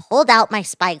 I pulled out my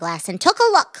spyglass and took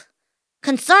a look.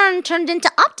 Concern turned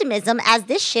into optimism as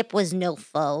this ship was no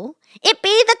foe. It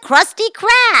be the Krusty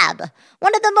Krab,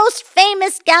 one of the most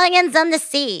famous galleons on the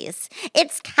seas.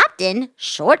 Its captain,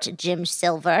 Short Jim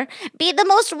Silver, be the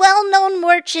most well-known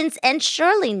merchants and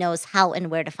surely knows how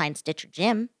and where to find Stitcher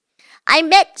Jim. I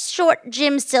met Short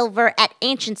Jim Silver at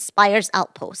Ancient Spire's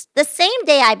outpost, the same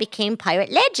day I became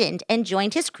pirate legend and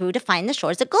joined his crew to find the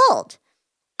shores of gold.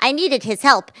 I needed his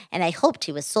help, and I hoped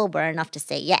he was sober enough to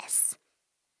say yes.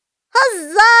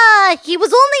 Huzzah! He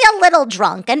was only a little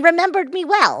drunk and remembered me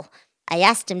well. I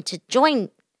asked him to join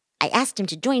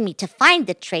me to find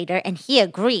the trader, and he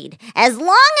agreed, as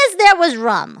long as there was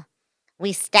rum.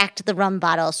 We stacked the rum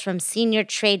bottles from senior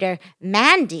trader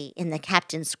Mandy in the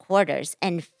captain's quarters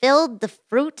and filled the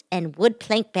fruit and wood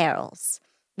plank barrels.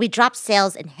 We dropped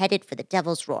sails and headed for the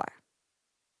Devil's Roar.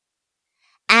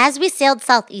 As we sailed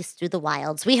southeast through the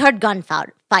wilds, we heard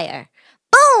gunfire.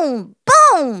 Boom!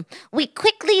 Boom! We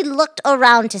quickly looked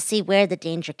around to see where the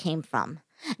danger came from.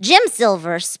 Jim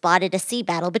Silver spotted a sea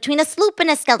battle between a sloop and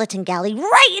a skeleton galley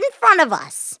right in front of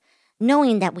us.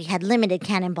 Knowing that we had limited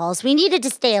cannonballs, we needed to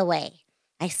stay away.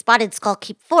 I spotted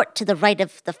Skullkeep Fort to the right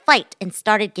of the fight and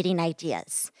started getting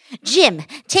ideas. Jim,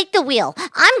 take the wheel.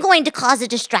 I'm going to cause a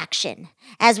distraction.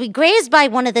 As we grazed by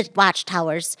one of the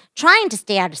watchtowers, trying to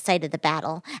stay out of sight of the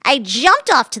battle, I jumped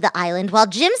off to the island while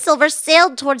Jim Silver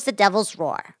sailed towards the Devil's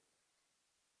Roar.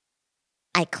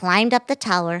 I climbed up the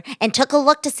tower and took a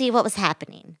look to see what was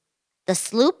happening. The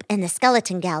sloop and the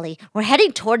skeleton galley were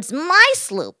heading towards my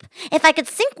sloop. If I could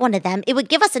sink one of them, it would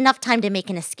give us enough time to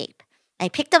make an escape. I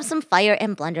picked up some fire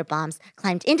and blunder bombs,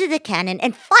 climbed into the cannon,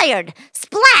 and fired.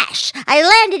 Splash! I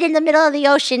landed in the middle of the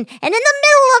ocean and in the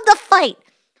middle of the fight.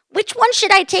 Which one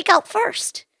should I take out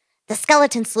first? The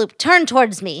skeleton sloop turned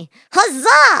towards me.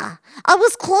 Huzzah! I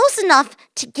was close enough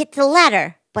to get the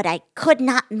ladder, but I could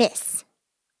not miss.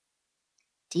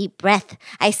 Deep breath,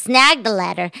 I snagged the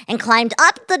ladder and climbed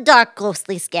up the dark,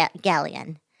 ghostly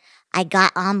galleon. I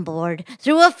got on board,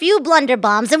 threw a few blunder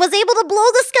bombs, and was able to blow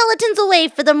the skeletons away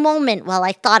for the moment while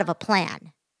I thought of a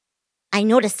plan. I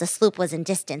noticed the sloop was in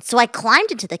distance, so I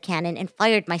climbed into the cannon and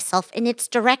fired myself in its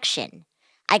direction.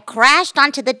 I crashed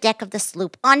onto the deck of the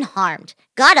sloop unharmed,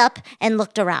 got up, and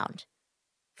looked around.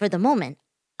 For the moment,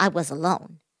 I was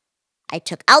alone. I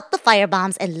took out the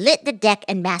firebombs and lit the deck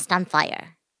and mast on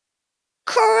fire.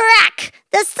 Crack!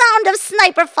 The sound of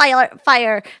sniper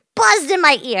fire buzzed in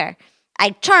my ear.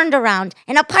 I turned around,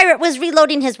 and a pirate was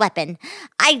reloading his weapon.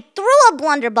 I threw a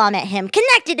blunder bomb at him,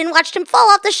 connected, and watched him fall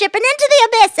off the ship and into the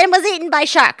abyss and was eaten by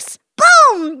sharks.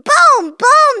 Boom! Boom!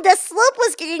 Boom! The sloop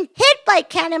was getting hit by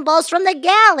cannonballs from the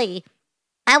galley.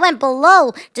 I went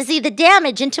below to see the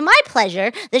damage, and to my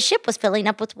pleasure, the ship was filling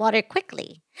up with water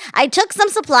quickly. I took some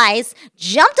supplies,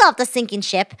 jumped off the sinking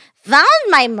ship, found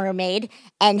my mermaid,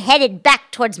 and headed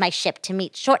back towards my ship to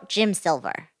meet Short Jim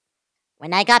Silver.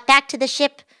 When I got back to the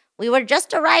ship, we were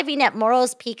just arriving at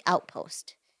Morrow's Peak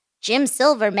Outpost. Jim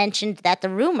Silver mentioned that the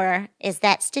rumor is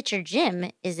that Stitcher Jim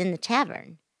is in the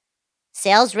tavern.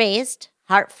 Sails raised,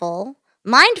 heart full,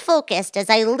 mind focused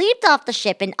as I leaped off the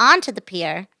ship and onto the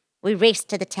pier, we raced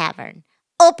to the tavern,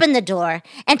 opened the door,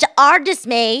 and to our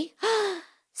dismay,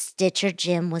 Stitcher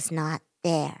Jim was not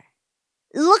there.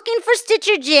 Looking for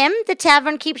Stitcher Jim, the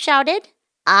tavern keep shouted.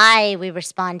 Aye, we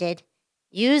responded.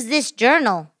 Use this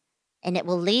journal, and it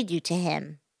will lead you to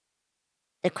him.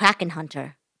 The Kraken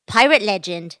Hunter, pirate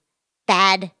legend,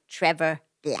 Bad Trevor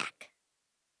Black.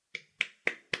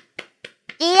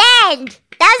 The end!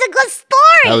 That's a good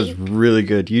story! That was really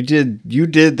good. You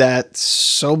did that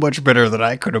so much better than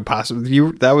I could have possibly.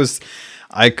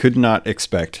 I could not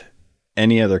expect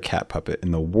any other cat puppet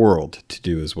in the world to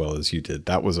do as well as you did.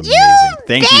 That was amazing.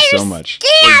 Thank you so much.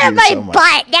 Get out of my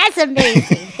butt. That's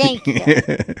amazing. Thank you.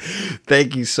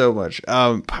 Thank you so much.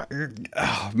 Oh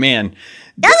man.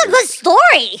 That was a good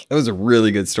story. That was a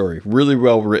really good story. Really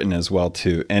well written as well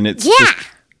too. And it's just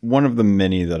one of the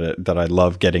many that I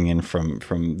love getting in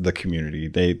from the community.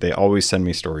 They always send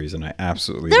me stories, and I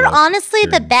absolutely They're honestly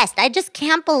the best. I just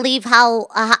can't believe how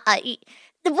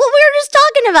what we were just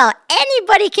talking about.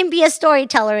 Anybody can be a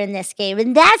storyteller in this game,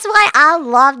 and that's why I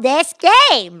love this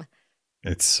game.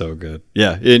 It's so good.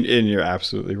 Yeah, and you're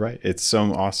absolutely right. It's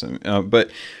so awesome. But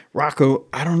Rocco,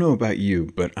 I don't know about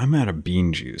you, but I'm out of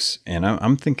bean juice, and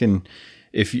I'm thinking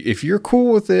if you're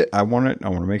cool with it, I want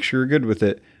to make sure you're good with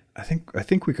it. I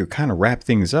think we could kind of wrap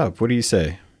things up. What do you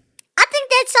say? I think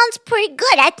that sounds pretty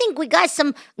good. I think we got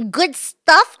some good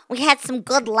stuff. We had some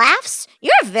good laughs.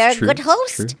 You're a very good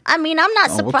host. True. I mean, I'm not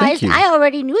Oh, well, surprised. thank you. I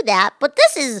already knew that. But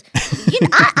this is,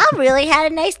 I really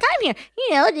had a nice time here.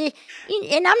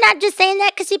 And I'm not just saying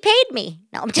that because he paid me.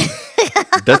 No, I'm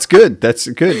just. That's good. That's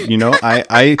good.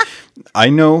 I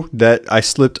know that I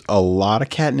slipped a lot of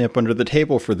catnip under the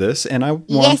table for this, and I want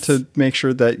Yes. to make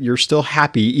sure that you're still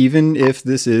happy, even if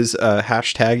this is a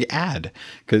hashtag ad,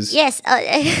 because Yes.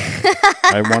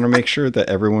 I want to make sure that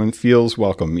everyone feels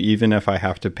welcome, even if I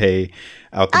have to pay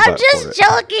out the I'm butt just for it.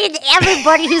 joking.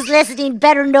 Everybody who's listening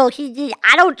better know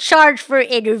I don't charge for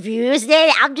interviews.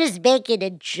 I'm just making a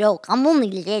joke. I'm only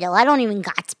little. I don't even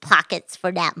got pockets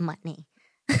for that money.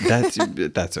 That's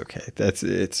okay.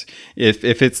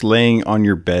 If it's laying on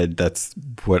your bed, that's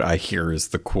what I hear is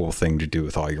the cool thing to do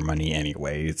with all your money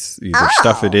anyway. It's either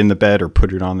stuff it in the bed or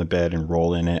put it on the bed and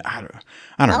roll in it. I don't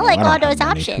I know. like I don't all have those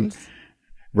money. options.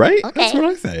 Right? Okay. That's what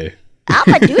I say. I'm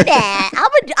gonna do that.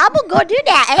 I'm gonna go do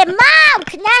that. Hey, Mom,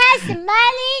 can I have some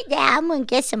money? Yeah, I'm gonna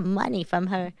get some money from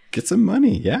her. Get some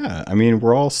money. Yeah. I mean,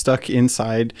 we're all stuck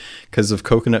inside because of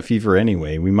coconut fever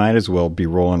anyway. We might as well be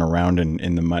rolling around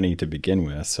in the money to begin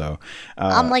with. So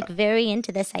I'm like very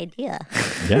into this idea.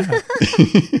 yeah.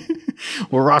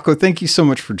 Well, Rocco, thank you so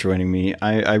much for joining me.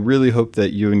 I really hope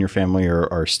that you and your family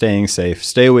are staying safe.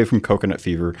 Stay away from coconut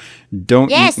fever. Don't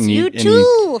Yes, eat you any.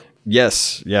 too.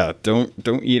 Yes, yeah. Don't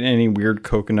eat any weird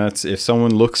coconuts. If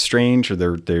someone looks strange or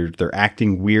they're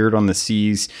acting weird on the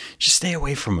seas, just stay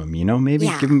away from them. Maybe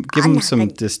Yeah, give them I'm not some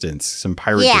gonna- distance, some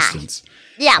pirate Yeah. distance.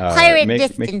 Yeah, pirate make-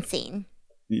 distancing.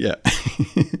 Yeah.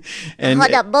 And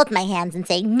Hold up both my hands and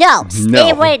say, no,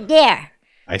 stay No. right there.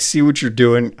 I see what you're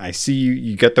doing. I see you.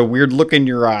 You got the weird look in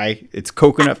your eye. It's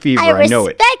coconut fever. I I know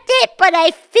it. respect it, but I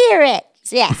fear it.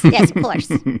 Yes, of course.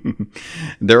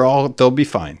 They'll be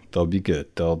fine. They'll be good.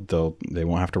 They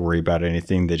won't have to worry about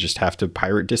anything. They just have to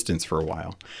pirate distance for a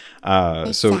while.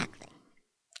 So Exactly.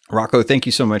 Rocco, thank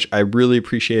you so much. I really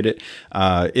appreciate it.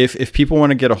 If people want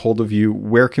to get a hold of you,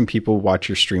 where can people watch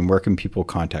your stream? Where can people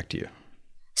contact you?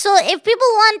 So if people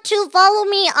want to follow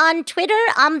me on Twitter,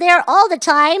 I'm there all the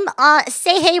time.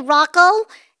 Say hey Rocco.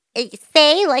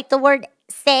 Say like the word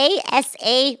say,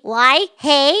 S-A-Y,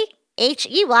 hey,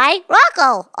 H-E-Y,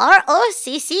 Rocco,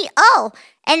 R-O-C-C-O.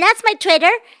 And that's my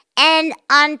Twitter. And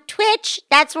on Twitch,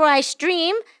 that's where I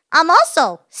stream. I'm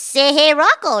also Say Hey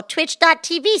Rocco,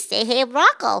 twitch.tv, Say Hey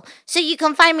Rocco. So you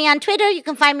can find me on Twitter, you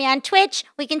can find me on Twitch.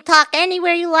 We can talk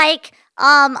anywhere you like.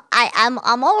 I'm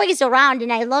always around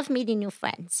and I love meeting new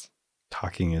friends.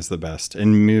 Talking is the best,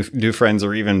 and new friends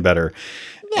are even better.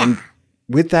 Yeah. And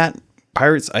with that,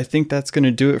 Pirates, I think that's going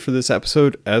to do it for this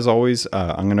episode. As always,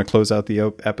 I'm going to close out the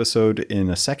episode in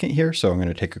a second here, so I'm going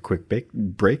to take a quick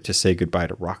break to say goodbye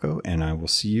to Rocco, and I will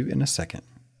see you in a second.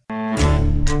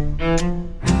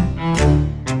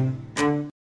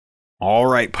 All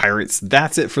right, Pirates,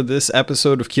 that's it for this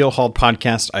episode of Keelhauled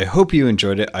Podcast. I hope you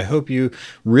enjoyed it. I hope you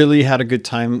really had a good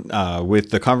time with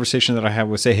the conversation that I had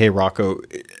with Say Hey Rocco.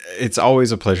 It's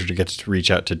always a pleasure to get to reach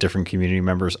out to different community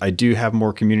members. I do have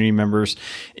more community members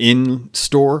in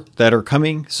store that are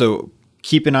coming, so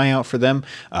keep an eye out for them.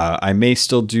 I may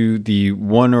still do the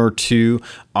 1 or 2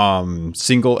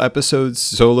 single episodes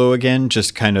solo again,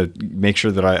 just kind of make sure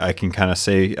that I can kind of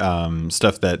say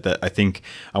stuff that I think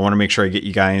I want to make sure I get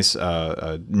you guys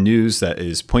news that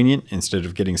is poignant instead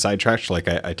of getting sidetracked like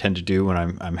I tend to do when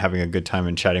I'm having a good time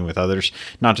and chatting with others.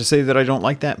 Not to say that I don't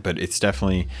like that, but it's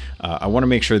definitely I want to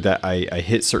make sure that I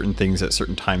hit certain things at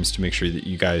certain times to make sure that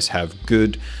you guys have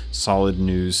good solid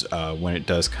news when it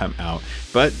does come out.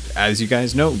 But as you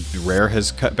guys know, Rare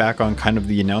has cut back on kind of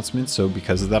the announcements, so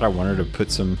because of that I wanted to put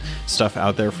some stuff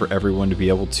out there for everyone to be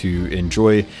able to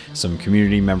enjoy. Some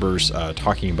community members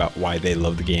talking about why they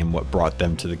love the game, what brought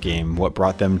them to the game, what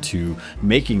brought them to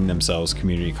making themselves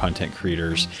community content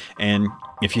creators. And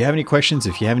if you have any questions,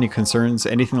 if you have any concerns,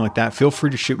 anything like that, feel free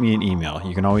to shoot me an email.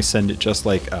 You can always send it just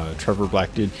like Trevor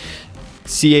Black did,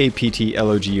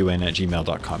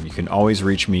 captlogun@gmail.com. You can always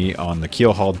reach me on the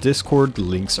Keelhauled Discord. The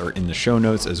links are in the show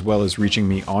notes, as well as reaching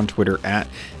me on Twitter at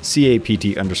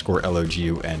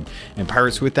capt_logun. And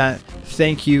Pirates, with that,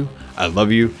 thank you, I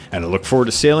love you, and I look forward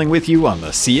to sailing with you on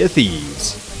the Sea of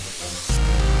Thieves.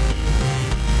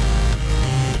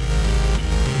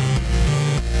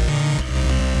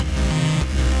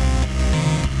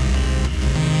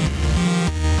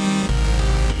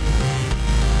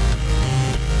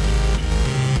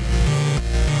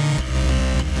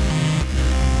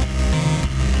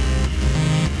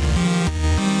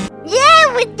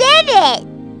 it.